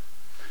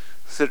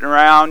 Sitting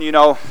around, in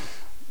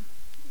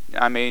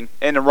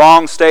the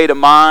wrong state of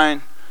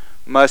mind,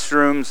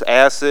 mushrooms,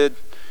 acid,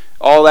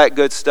 all that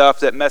good stuff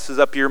that messes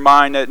up your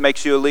mind, that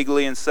makes you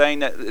illegally insane,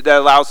 that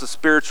allows the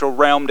spiritual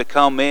realm to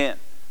come in.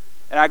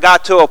 And I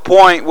got to a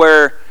point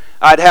where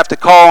I'd have to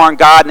call on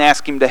God and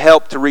ask him to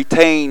help to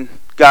retain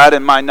God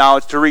in my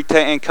knowledge, to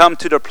retain and come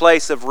to the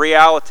place of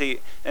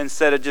reality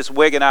instead of just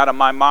wigging out of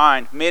my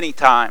mind many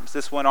times.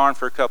 This went on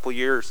for a couple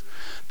years.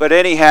 But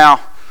anyhow,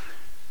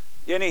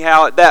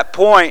 at that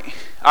point,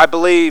 I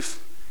believe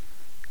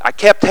I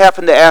kept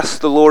having to ask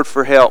the Lord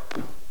for help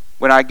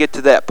when I get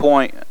to that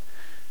point.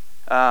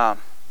 And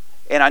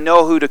and I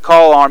know who to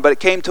call on. But it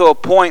came to a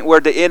point where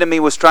the enemy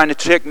was trying to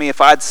trick me.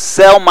 If I'd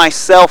sell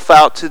myself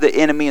out to the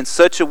enemy in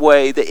such a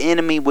way, the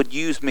enemy would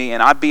use me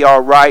and I'd be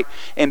all right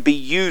and be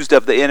used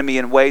of the enemy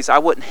in ways I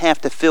wouldn't have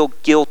to feel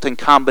guilt and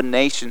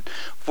combination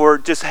for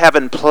just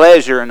having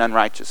pleasure in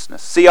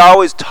unrighteousness. See, I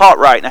always taught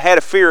right, and I had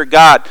a fear of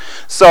God.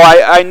 So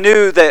I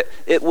knew that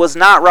it was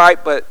not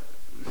right, but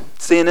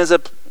sin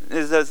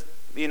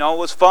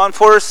was fun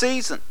for a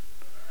season.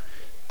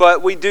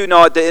 But we do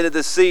know at the end of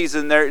the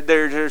season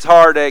there's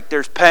heartache,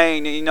 there's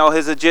pain.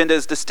 His agenda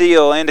is to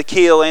steal and to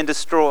kill and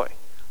destroy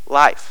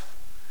life.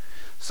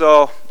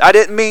 So I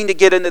didn't mean to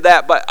get into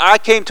that, but I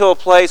came to a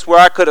place where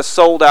I could have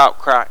sold out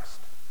Christ.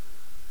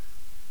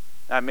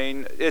 I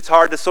mean, it's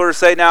hard to sort of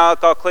say now,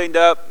 it's all cleaned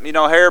up,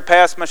 hair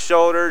past my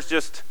shoulders,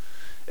 just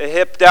a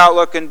hipped out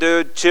looking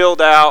dude,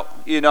 chilled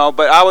out,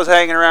 but I was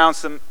hanging around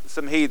some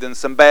heathens,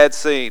 some bad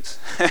seeds.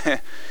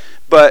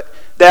 But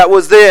that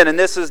was then, and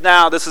this is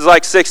now. This is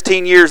like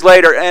 16 years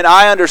later, and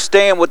I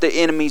understand what the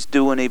enemy's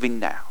doing even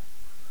now.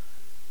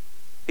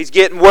 He's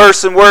getting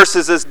worse and worse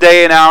as this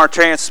day and hour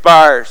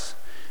transpires.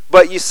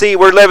 But you see,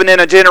 we're living in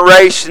a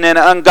generation, in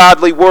an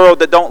ungodly world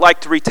that don't like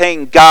to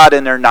retain God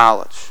in their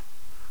knowledge.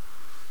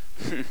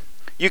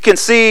 You can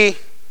see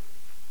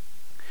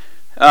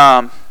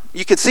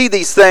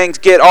these things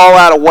get all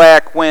out of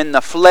whack when the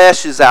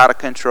flesh is out of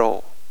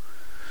control.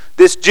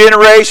 This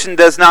generation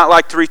does not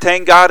like to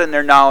retain God in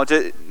their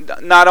knowledge.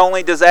 Not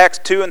only does Acts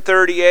 2 and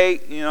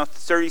 38,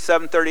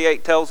 37,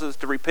 38 tells us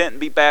to repent and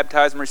be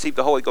baptized and receive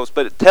the Holy Ghost,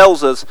 but it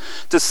tells us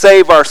to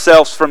save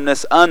ourselves from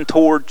this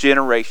untoward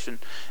generation.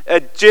 A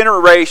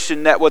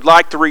generation that would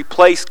like to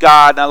replace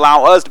God and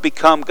allow us to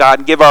become God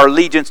and give our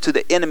allegiance to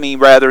the enemy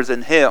rather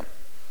than Him.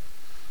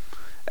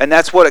 And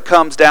that's what it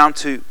comes down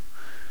to.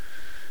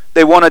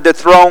 They want to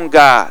dethrone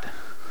God.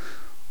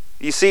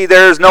 You see,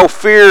 there is no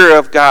fear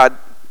of God,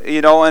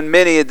 in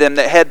many of them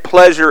that had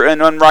pleasure in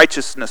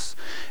unrighteousness.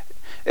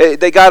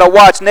 They got to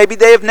watch. Maybe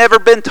they have never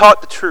been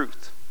taught the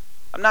truth.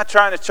 I'm not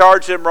trying to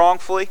charge them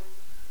wrongfully.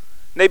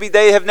 Maybe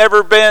they have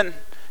never been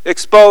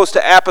exposed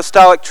to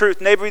apostolic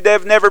truth. Maybe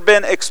they've never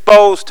been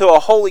exposed to a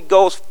Holy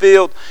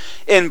Ghost-filled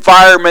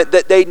environment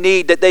that they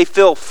need, that they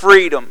feel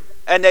freedom,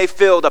 and they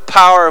feel the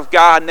power of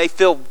God, and they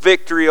feel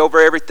victory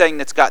over everything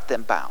that's got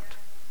them bound.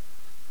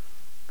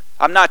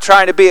 I'm not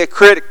trying to be a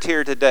critic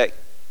here today.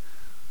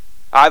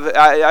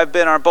 I've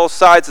been on both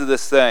sides of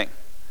this thing.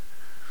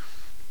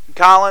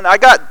 Colin, I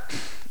got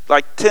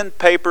like 10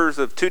 papers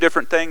of 2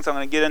 different things I'm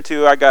going to get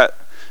into. I'm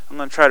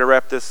going to try to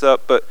wrap this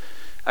up, but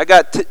I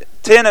got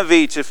 10 of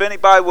each. If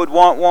anybody would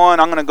want one,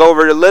 I'm going to go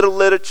over a little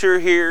literature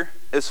here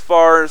as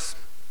far as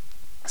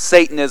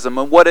Satanism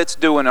and what it's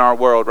doing in our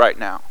world right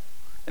now.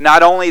 And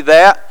not only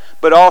that,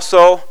 but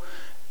also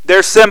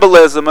their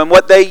symbolism and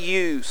what they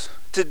use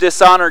to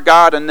dishonor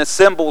God, and the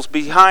symbols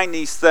behind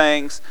these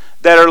things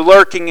that are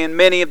lurking in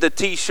many of the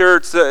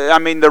t-shirts,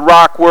 the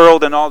rock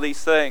world and all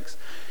these things.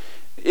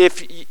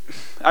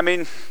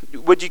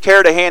 Would you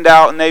care to hand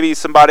out, and maybe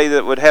somebody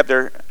that would have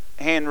their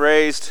hand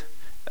raised?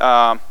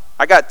 I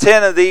got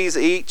 10 of these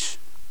each.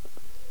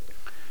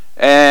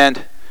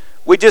 And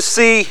we just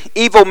see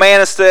evil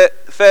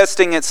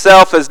manifesting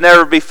itself as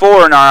never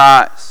before in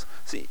our eyes.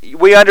 See,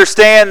 we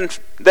understand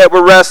that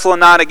we're wrestling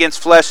not against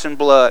flesh and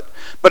blood,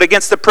 but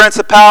against the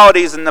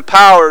principalities and the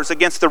powers,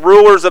 against the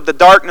rulers of the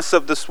darkness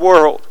of this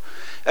world,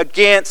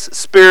 against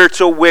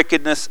spiritual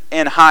wickedness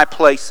in high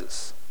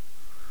places.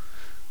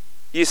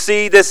 You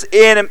see, this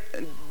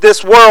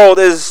world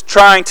is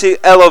trying to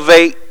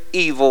elevate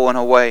evil in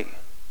a way.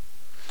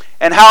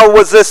 And how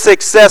was this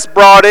success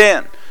brought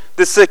in?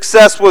 The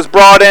success was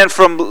brought in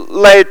from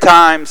late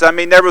times.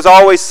 There was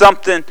always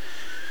something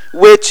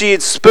witchy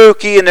and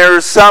spooky, and there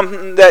was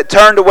something that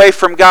turned away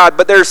from God.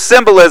 But there's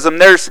symbolism.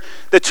 There's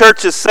the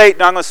Church of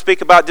Satan, I'm going to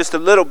speak about just a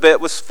little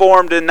bit, was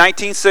formed in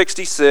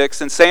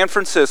 1966 in San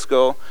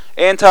Francisco.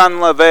 Anton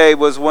LaVey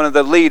was one of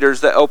the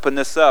leaders that opened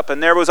this up.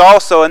 And there was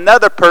also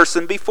another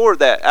person before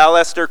that,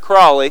 Aleister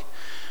Crowley.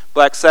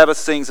 Black Sabbath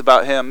sings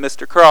about him,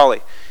 Mr.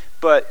 Crowley.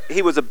 But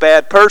he was a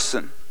bad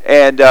person.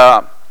 And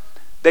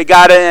they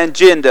got an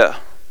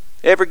agenda.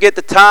 Ever get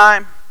the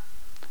time?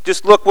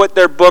 Just look what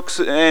their books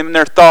and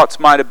their thoughts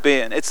might have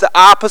been. It's the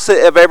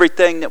opposite of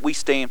everything that we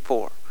stand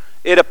for.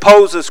 It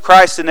opposes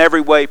Christ in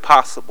every way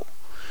possible.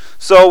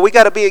 So we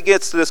got to be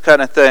against this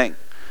kind of thing.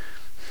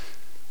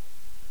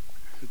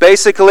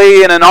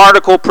 Basically, in an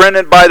article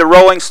printed by the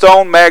Rolling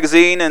Stone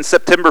magazine in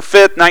September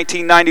 5th,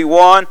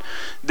 1991,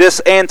 this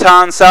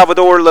Anton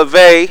Salvador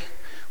LaVey,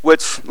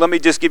 which let me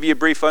just give you a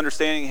brief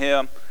understanding of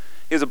him.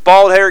 He was a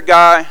bald-haired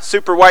guy,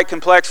 super white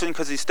complexion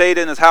because he stayed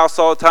in his house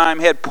all the time.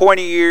 He had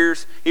pointy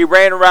ears. He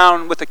ran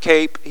around with a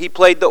cape. He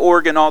played the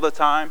organ all the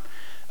time.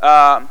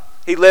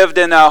 He lived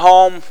in a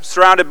home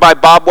surrounded by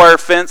barbed wire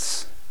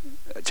fence,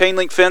 chain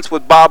link fence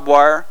with barbed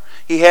wire.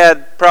 He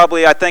had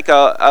probably, I think,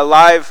 a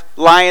live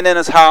lion in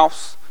his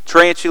house,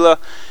 tarantula.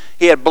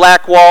 He had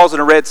black walls and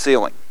a red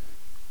ceiling.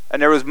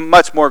 And there was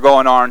much more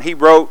going on. He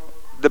wrote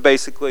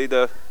basically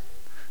the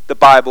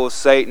Bible of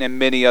Satan and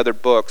many other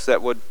books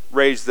that would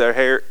raise their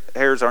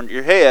hairs on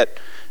your head.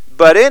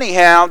 But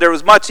anyhow, there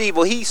was much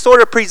evil. He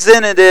sort of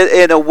presented it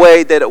in a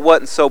way that it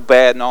wasn't so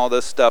bad and all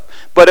this stuff.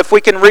 But if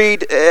we can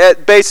read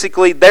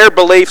basically their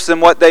beliefs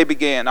and what they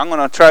began. I'm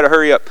going to try to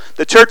hurry up.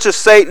 The Church of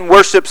Satan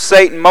worships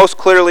Satan, most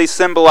clearly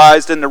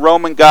symbolized in the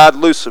Roman god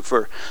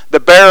Lucifer,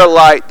 the bearer of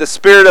light, the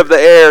spirit of the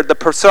air, the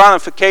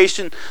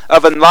personification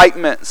of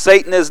enlightenment.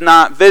 Satan is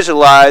not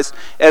visualized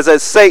as a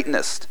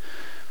Satanist.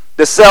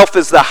 The self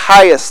is the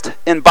highest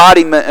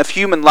embodiment of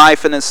human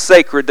life and is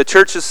sacred. The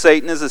Church of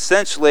Satan is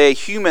essentially a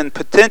human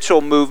potential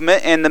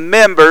movement, and the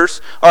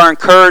members are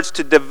encouraged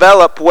to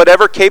develop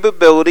whatever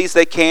capabilities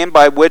they can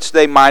by which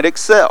they might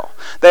excel.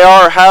 They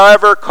are,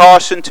 however,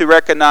 cautioned to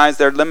recognize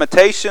their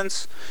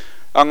limitations.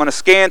 I'm going to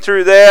scan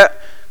through that.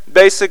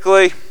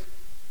 Basically,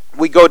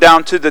 we go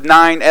down to the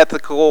 9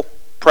 ethical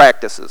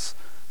practices.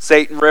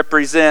 Satan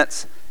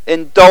represents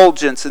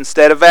indulgence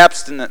instead of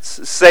abstinence.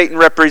 Satan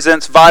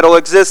represents vital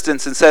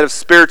existence instead of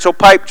spiritual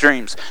pipe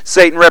dreams.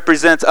 Satan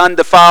represents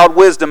undefiled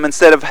wisdom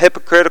instead of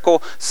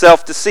hypocritical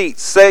self-deceit.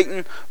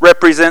 Satan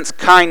represents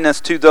kindness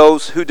to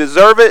those who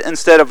deserve it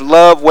instead of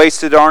love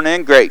wasted on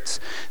ingrates.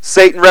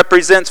 Satan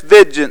represents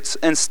vengeance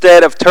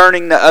instead of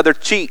turning the other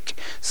cheek.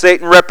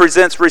 Satan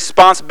represents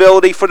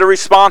responsibility for the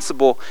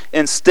responsible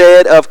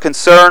instead of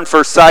concern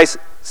for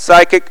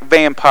psychic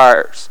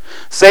vampires.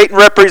 Satan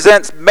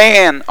represents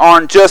man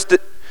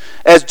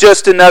as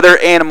just another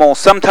animal,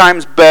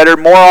 sometimes better,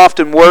 more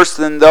often worse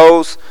than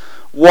those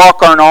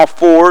walk on all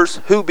fours,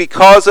 who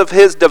because of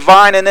his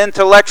divine and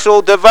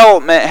intellectual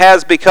development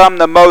has become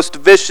the most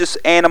vicious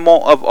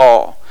animal of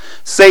all.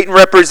 Satan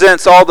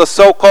represents all the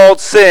so-called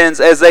sins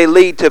as they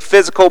lead to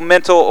physical,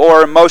 mental,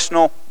 or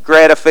emotional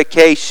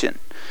gratification.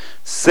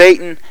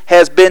 Satan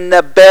has been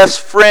the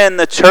best friend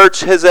the church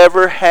has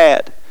ever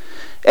had,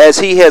 as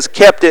he has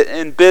kept it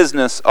in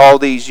business all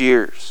these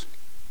years.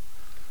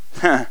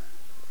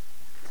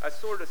 I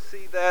sort of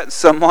see that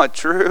somewhat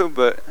true,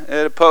 but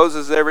it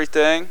opposes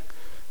everything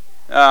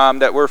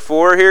that we're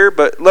for here.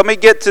 But let me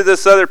get to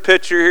this other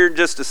picture here in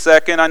just a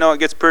second. I know it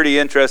gets pretty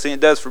interesting. It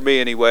does for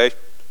me anyway.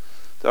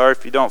 Sorry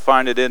if you don't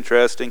find it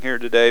interesting here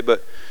today.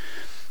 But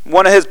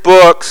one of his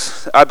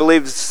books, I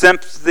believe, is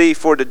Sympathy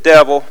for the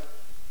Devil.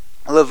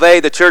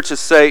 LaVey, the Church of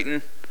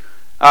Satan,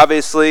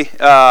 obviously,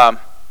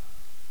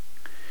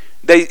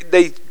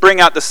 they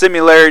bring out the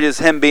similarities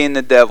of him being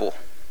the devil.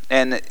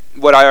 And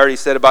what I already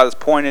said about his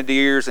pointed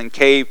ears and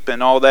cape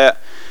and all that.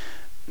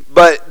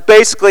 But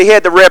basically he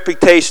had the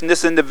reputation,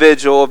 this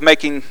individual, of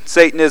making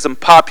Satanism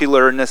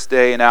popular in this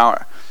day and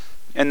hour,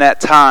 in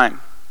that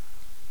time.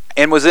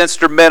 And was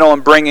instrumental in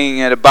bringing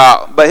it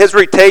about. But his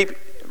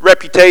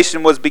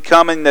reputation was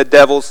becoming the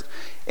devil's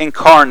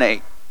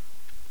incarnate.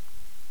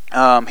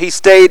 He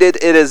stated,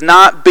 "It is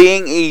not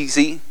being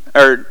easy,"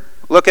 or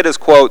look at his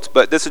quotes,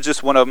 but this is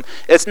just one of them.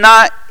 "It's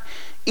not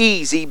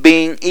easy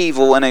being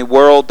evil in a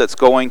world that's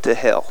going to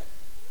hell."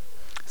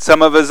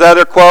 Some of his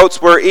other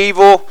quotes were,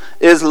 "Evil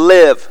is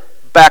live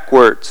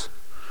backwards."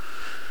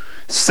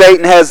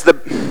 Satan has the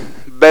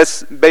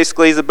best,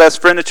 basically he's the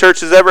best friend the church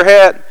has ever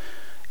had.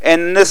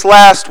 And this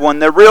last one,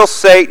 the real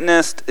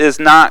Satanist is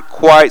not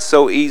quite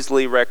so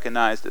easily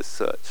recognized as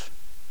such.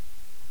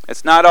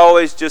 It's not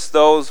always just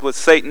those with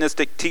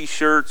Satanistic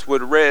t-shirts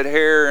with red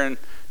hair and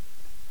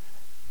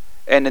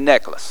the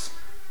necklace.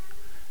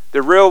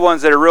 The real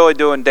ones that are really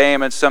doing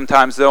damage,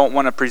 sometimes they don't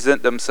want to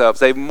present themselves.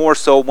 They more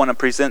so want to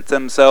present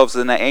themselves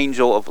as an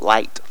angel of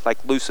light, like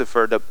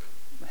Lucifer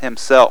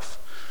himself.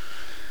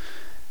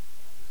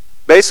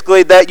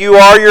 Basically, that you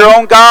are your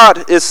own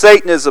God is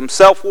Satanism,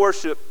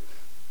 self-worship.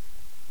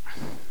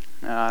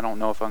 I don't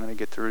know if I'm going to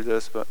get through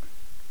this, but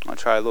I'll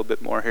try a little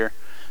bit more here.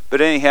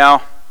 But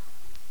anyhow,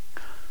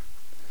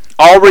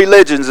 all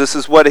religions, this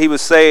is what he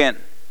was saying,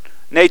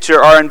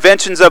 nature are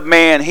inventions of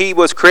man. He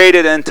was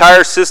created an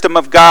entire system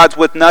of gods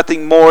with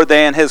nothing more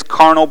than his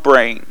carnal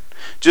brain.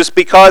 Just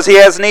because he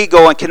has an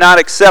ego and cannot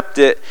accept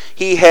it,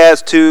 he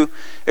has to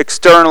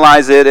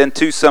externalize it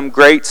into some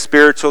great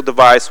spiritual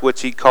device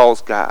which he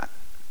calls God.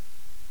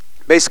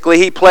 Basically,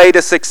 he played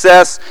a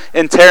success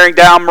in tearing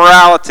down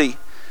morality.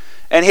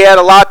 And he had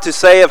a lot to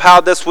say of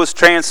how this was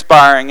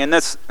transpiring. And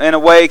this, in a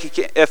way,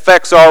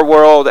 affects our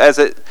world as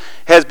it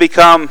has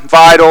become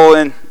vital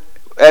and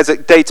as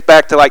it dates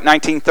back to like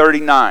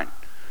 1939.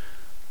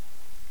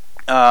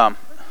 I'm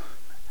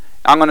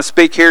going to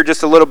speak here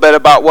just a little bit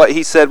about what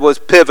he said was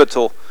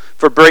pivotal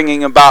for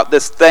bringing about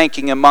this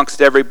thinking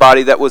amongst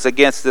everybody that was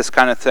against this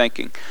kind of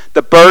thinking.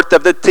 The birth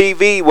of the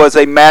TV was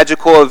a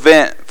magical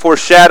event,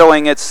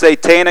 foreshadowing its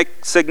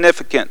satanic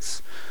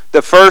significance.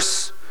 The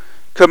first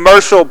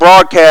commercial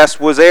broadcast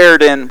was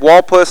aired in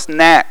Walpus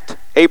Nacht,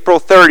 April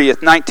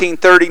 30th,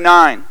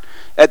 1939,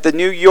 at the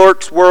New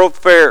York's World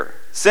Fair.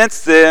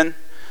 Since then,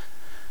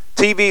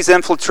 TV's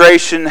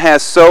infiltration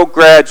has so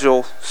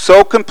gradual,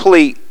 so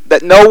complete,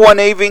 that no one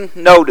even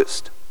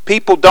noticed.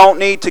 People don't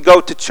need to go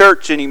to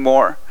church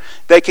anymore.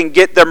 They can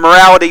get their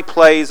morality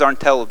plays on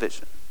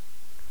television.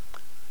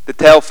 The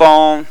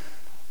telephone,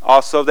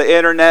 also the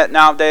internet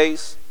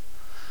nowadays.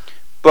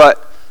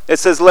 But it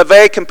says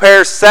LaVey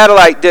compares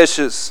satellite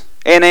dishes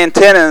and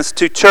antennas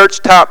to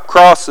church-top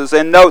crosses,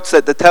 and notes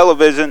that the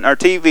television or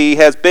TV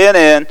has been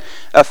in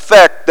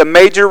effect the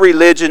major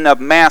religion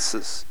of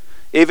masses,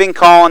 even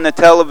calling the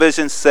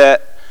television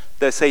set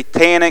the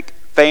satanic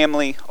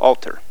family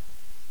altar.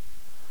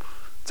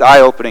 It's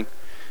eye-opening.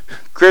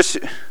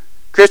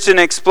 Christian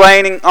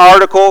explaining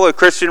article, a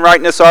Christian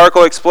writing this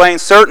article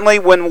explains, certainly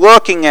when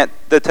looking at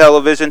the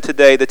television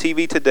today, the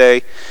TV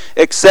today,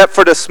 except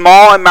for the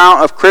small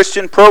amount of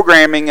Christian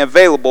programming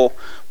available,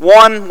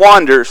 one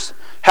wonders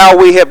how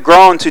we have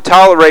grown to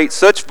tolerate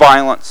such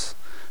violence,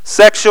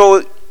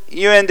 sexual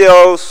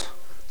innuendos,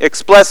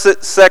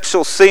 explicit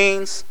sexual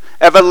scenes,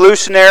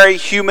 evolutionary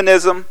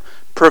humanism,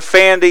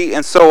 profanity,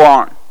 and so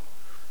on.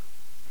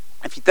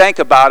 If you think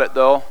about it,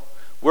 though,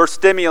 we're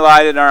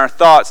stimulated in our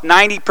thoughts.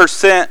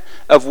 90%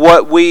 of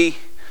what we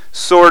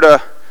sort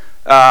of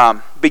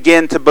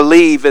begin to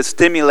believe is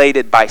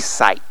stimulated by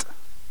sight.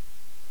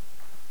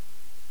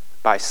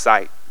 By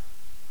sight.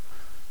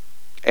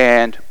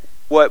 And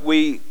what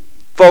we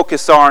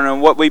focus on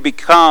and what we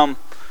become,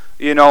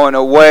 in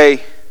a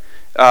way,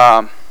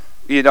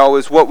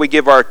 is what we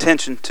give our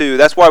attention to.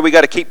 That's why we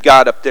got to keep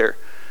God up there.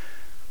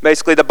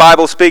 Basically, the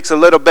Bible speaks a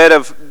little bit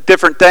of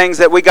different things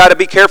that we got to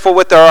be careful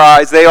with our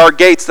eyes. They are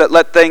gates that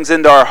let things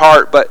into our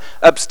heart, but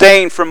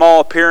abstain from all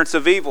appearance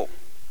of evil.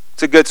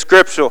 It's a good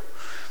scripture.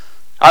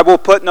 I will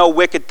put no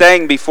wicked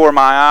thing before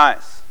my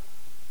eyes.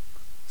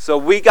 So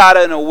we got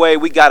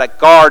to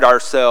guard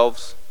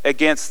ourselves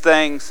against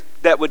things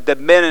that would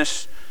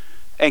diminish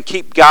and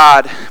keep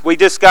God. We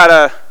got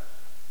to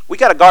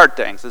guard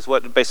things, is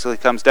what it basically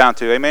comes down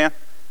to. Amen?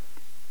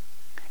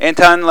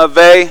 Anton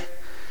LaVey,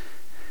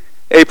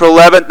 April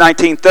 11th,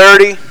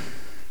 1930,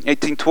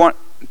 1820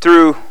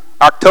 through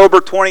October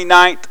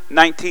 29th,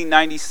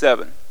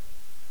 1997.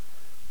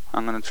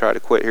 I'm going to try to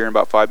quit here in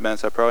about 5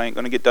 minutes. I probably ain't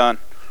going to get done.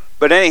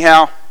 But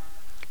anyhow,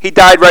 he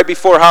died right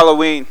before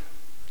Halloween.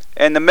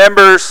 And the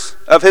members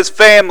of his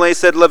family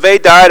said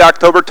LaVey died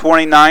October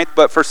 29th,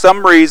 but for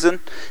some reason,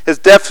 his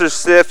death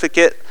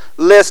certificate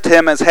lists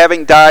him as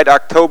having died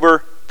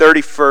October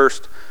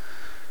 31st.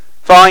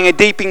 Following a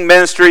deepening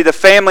ministry, the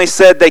family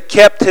said they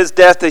kept his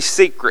death a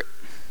secret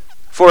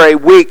for a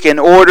week in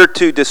order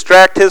to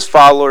distract his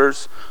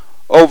followers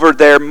over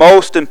their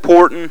most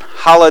important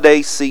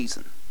holiday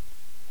season.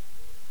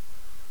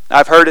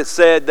 I've heard it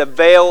said the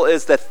veil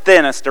is the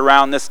thinnest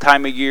around this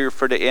time of year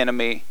for the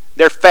enemy.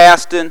 They're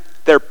fasting.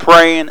 They're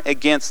praying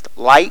against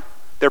light.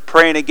 They're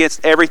praying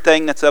against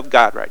everything that's of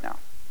God right now.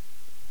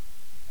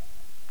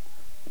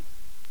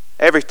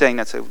 Everything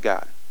that's of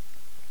God.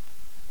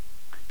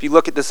 If you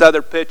look at this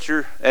other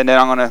picture, and then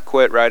I'm going to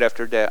quit right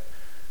after that.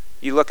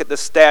 You look at the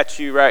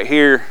statue right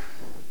here.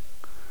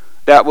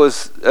 That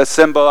was a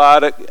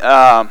symbolic,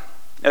 a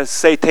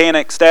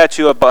satanic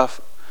statue of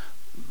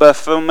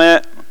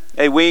Baphomet,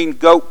 a winged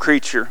goat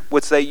creature,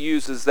 which they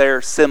use as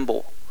their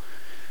symbol.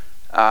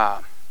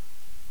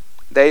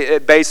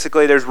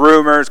 Basically, there's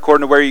rumors,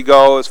 according to where you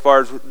go, as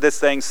far as this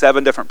thing,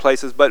 7 different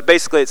places, but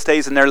basically it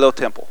stays in their little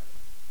temple.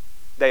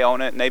 They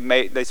own it, and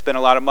they spend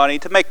a lot of money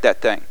to make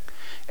that thing.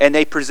 And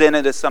they present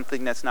it as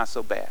something that's not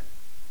so bad.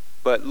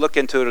 But look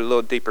into it a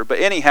little deeper. But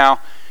anyhow,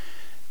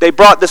 they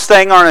brought this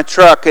thing on a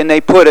truck, and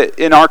they put it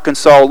in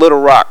Arkansas, Little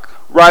Rock,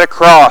 right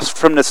across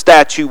from the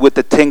statue with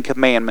the 10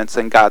 Commandments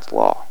and God's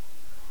law,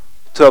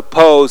 to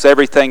oppose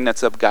everything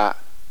that's of God.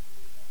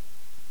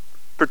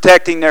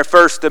 Protecting their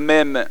First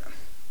Amendment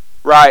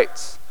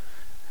rights.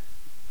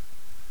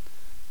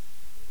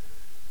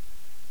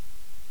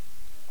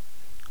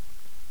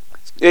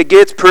 It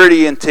gets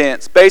pretty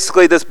intense.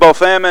 Basically, this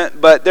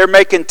Baphomet, but they're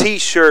making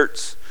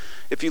T-shirts.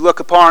 If you look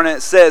upon it,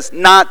 it says,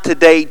 "Not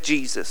today,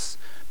 Jesus."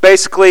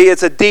 Basically,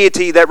 it's a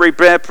deity that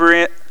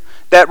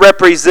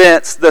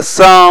represents the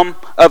sum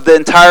of the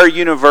entire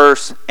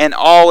universe and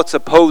all its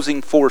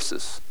opposing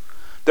forces.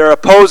 They're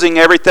opposing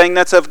everything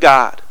that's of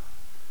God.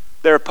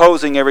 They're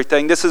opposing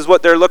everything. This is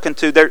what they're looking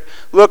to.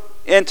 Look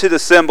into the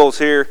symbols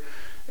here.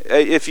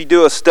 If you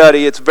do a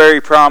study, it's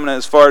very prominent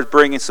as far as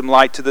bringing some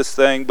light to this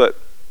thing. But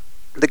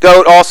the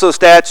goat also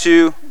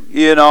statue,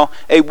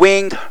 a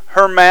winged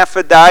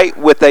hermaphrodite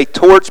with a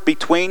torch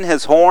between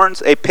his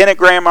horns, a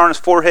pentagram on his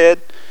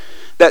forehead.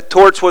 That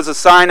torch was a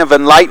sign of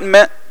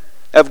enlightenment,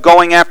 of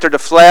going after the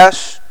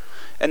flesh.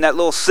 And that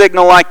little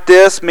signal like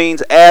this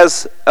means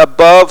as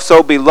above,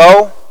 so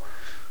below.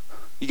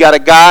 You got a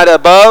God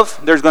above,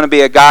 there's going to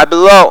be a God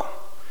below.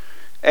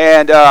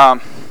 And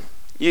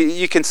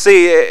you can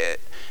see,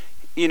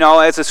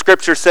 as the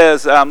scripture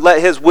says,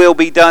 let his will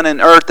be done in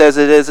earth as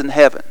it is in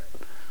heaven.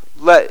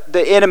 Let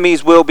the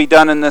enemy's will be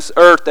done in this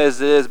earth as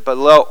it is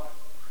below.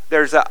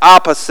 There's an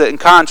opposite and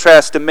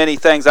contrast to many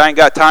things. I ain't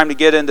got time to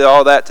get into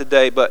all that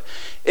today, but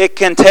it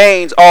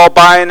contains all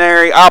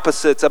binary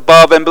opposites,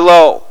 above and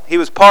below. He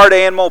was part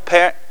animal,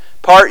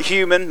 part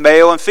human,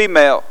 male and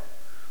female.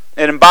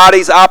 It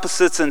embodies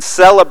opposites and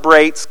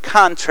celebrates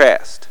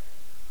contrast.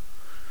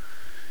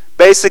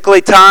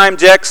 Basically, Time,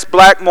 Jex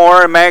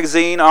Blackmore, a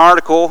magazine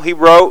article he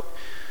wrote,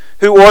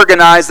 who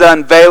organized the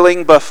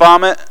unveiling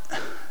Baphomet,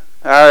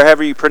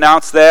 however you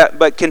pronounce that,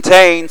 but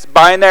contains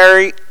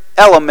binary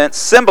elements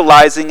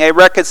symbolizing a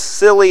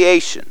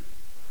reconciliation.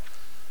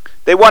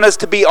 They want us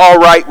to be all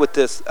right with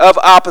this, of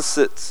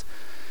opposites,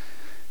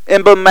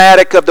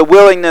 emblematic of the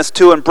willingness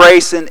to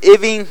embrace and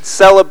even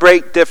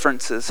celebrate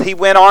differences. He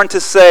went on to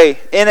say,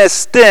 in a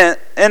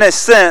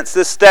sense,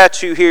 this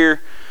statue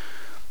here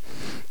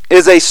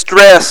is a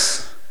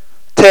stress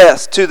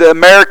test to the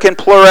American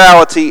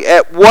plurality.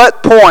 At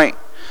what point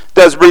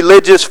does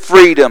religious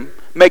freedom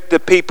make the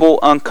people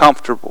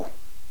uncomfortable?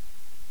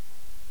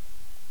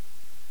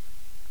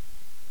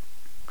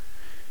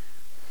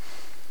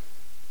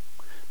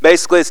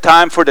 Basically, it's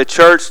time for the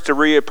church to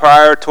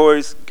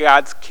reprioritize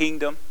God's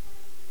kingdom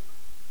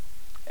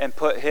and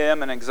put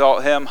Him and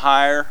exalt Him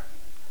higher.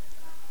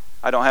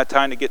 I don't have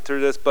time to get through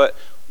this, but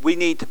we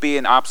need to be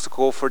an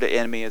obstacle for the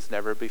enemy as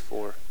never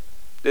before.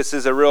 This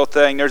is a real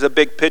thing. There's a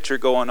big picture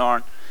going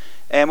on.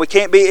 And we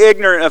can't be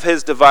ignorant of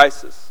his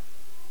devices.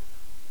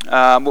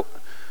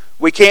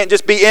 We can't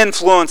just be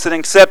influenced and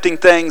accepting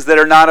things that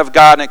are not of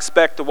God and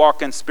expect to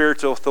walk in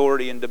spiritual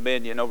authority and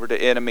dominion over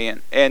the enemy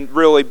and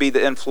really be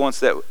the influence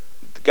that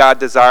God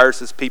desires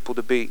His people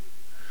to be.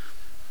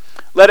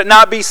 Let it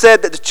not be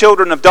said that the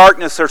children of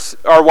darkness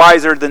are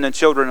wiser than the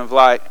children of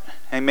light.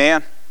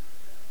 Amen.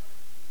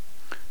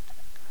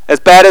 As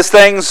bad as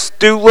things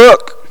do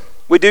look,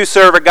 we do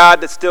serve a God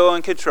that's still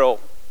in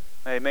control.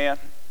 Amen.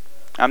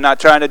 I'm not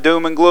trying to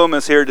doom and gloom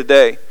us here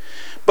today.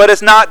 But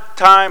it's not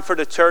time for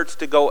the church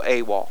to go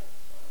AWOL.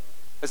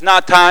 It's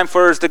not time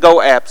for us to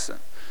go absent.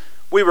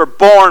 We were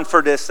born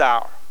for this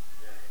hour.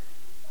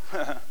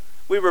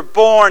 We were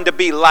born to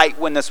be light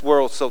when this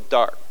world's so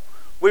dark.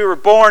 We were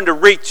born to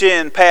reach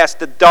in past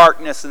the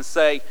darkness and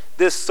say,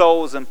 this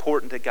soul is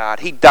important to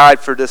God. He died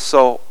for this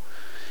soul.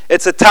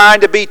 It's a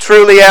time to be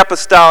truly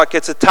apostolic.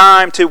 It's a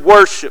time to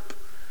worship.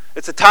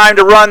 It's a time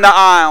to run the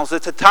aisles.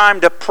 It's a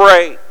time to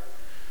pray.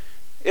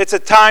 It's a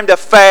time to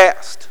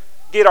fast.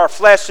 Get our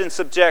flesh in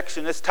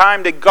subjection. It's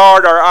time to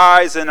guard our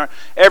eyes and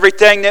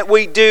everything that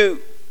we do.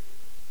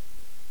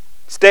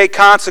 Stay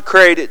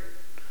consecrated.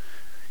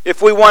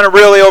 If we want to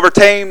really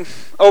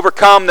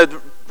overcome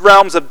the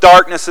realms of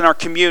darkness in our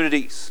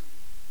communities.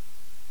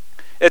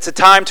 It's a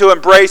time to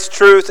embrace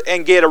truth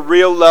and get a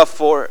real love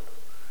for it.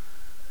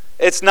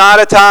 It's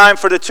not a time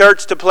for the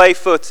church to play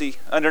footsie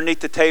underneath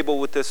the table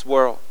with this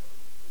world.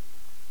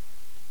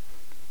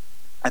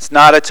 It's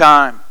not a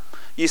time.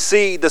 You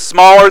see, the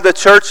smaller the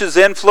church's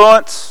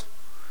influence,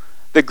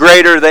 the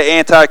greater the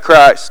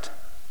Antichrist.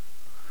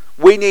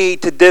 We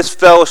need to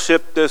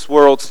disfellowship this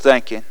world's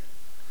thinking.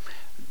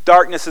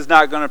 Darkness is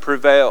not going to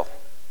prevail.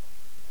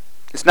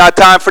 It's not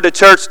time for the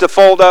church to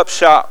fold up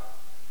shop.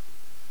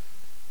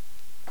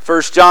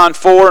 1 John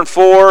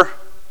 4:4,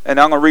 and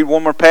I'm going to read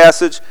one more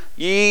passage.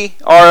 Ye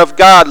are of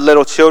God,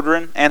 little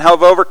children, and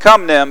have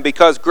overcome them,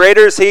 because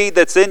greater is He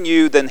that's in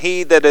you than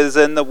he that is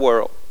in the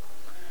world.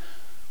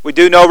 We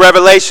do know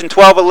Revelation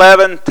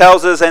 12:11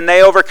 tells us, and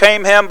they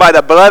overcame him by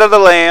the blood of the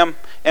Lamb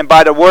and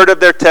by the word of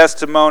their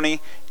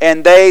testimony,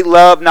 and they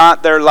loved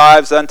not their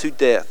lives unto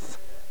death.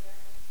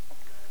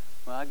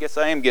 Well, I guess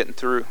I am getting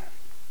through.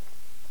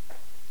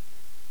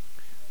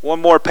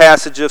 One more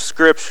passage of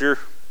Scripture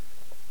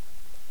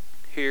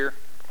here.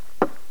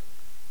 You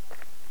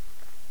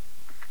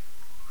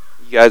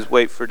guys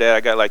wait for that. I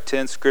got like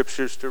 10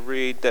 scriptures to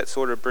read. That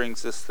sort of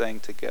brings this thing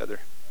together.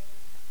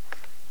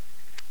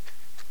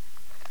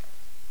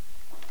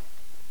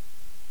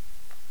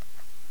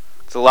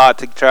 It's a lot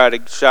to try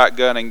to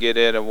shotgun and get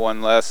into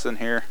one lesson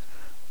here,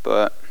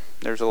 but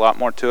there's a lot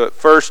more to it.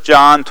 1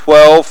 John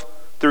 12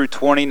 through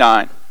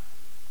 29.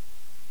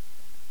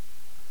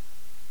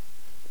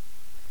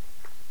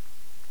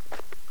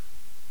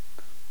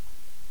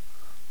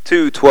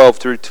 Two 12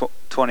 through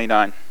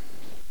 29.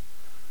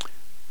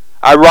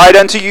 I write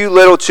unto you,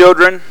 little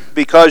children,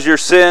 because your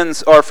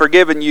sins are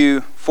forgiven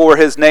you for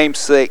his name's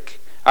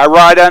sake. I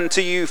write unto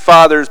you,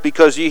 fathers,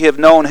 because ye have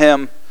known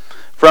him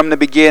from the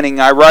beginning.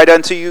 I write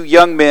unto you,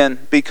 young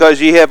men,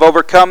 because ye have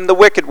overcome the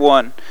wicked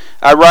one.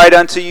 I write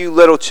unto you,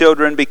 little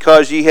children,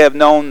 because ye have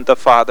known the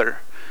Father.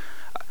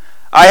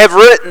 I have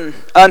written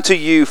unto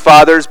you,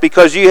 fathers,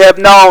 because ye have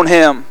known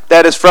him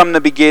that is from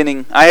the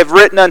beginning. I have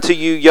written unto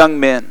you, young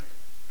men.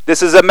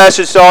 This is a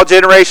message to all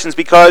generations,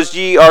 because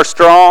ye are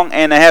strong,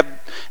 and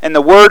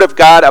the word of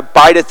God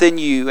abideth in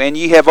you, and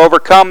ye have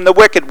overcome the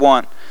wicked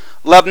one.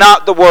 Love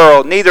not the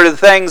world, neither the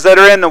things that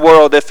are in the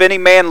world. If any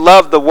man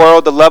love the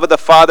world, the love of the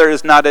Father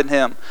is not in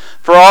him.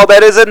 For all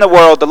that is in the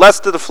world, the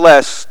lust of the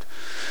flesh,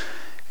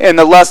 and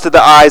the lust of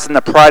the eyes, and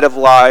the pride of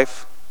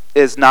life,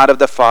 is not of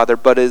the Father,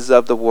 but is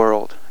of the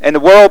world. And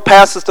the world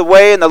passeth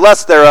away, and the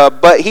lust thereof,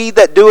 but he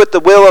that doeth the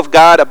will of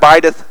God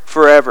abideth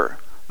forever.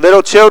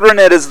 Little children,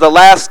 it is the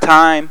last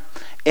time,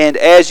 and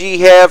as ye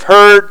have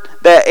heard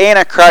that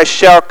Antichrist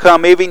shall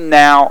come, even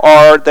now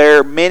are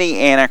there many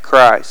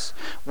Antichrists,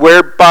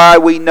 whereby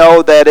we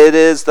know that it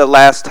is the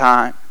last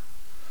time.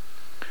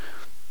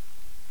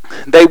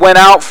 They went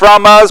out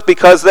from us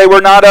because they were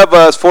not of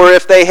us, for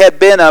if they had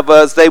been of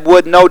us, they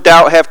would no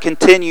doubt have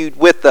continued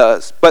with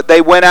us. But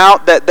they went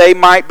out that they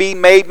might be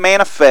made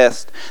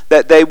manifest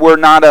that they were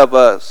not of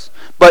us.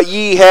 but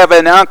ye have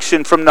an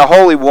unction from the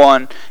Holy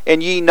One,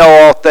 and ye know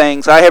all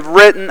things. I have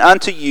written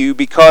unto you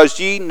because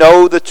ye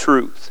know the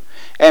truth,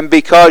 and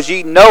because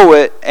ye know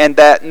it, and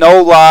that no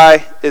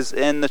lie is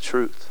in the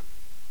truth.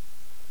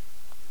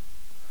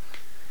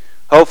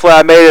 Hopefully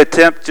I made an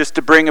attempt just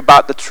to bring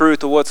about the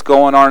truth of what's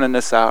going on in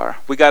this hour.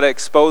 We got to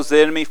expose the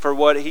enemy for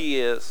what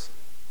he is.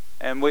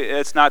 And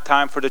it's not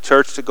time for the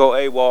church to go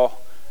AWOL.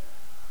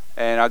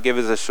 And I'll give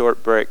us a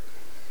short break.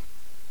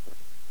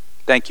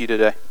 Thank you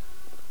today.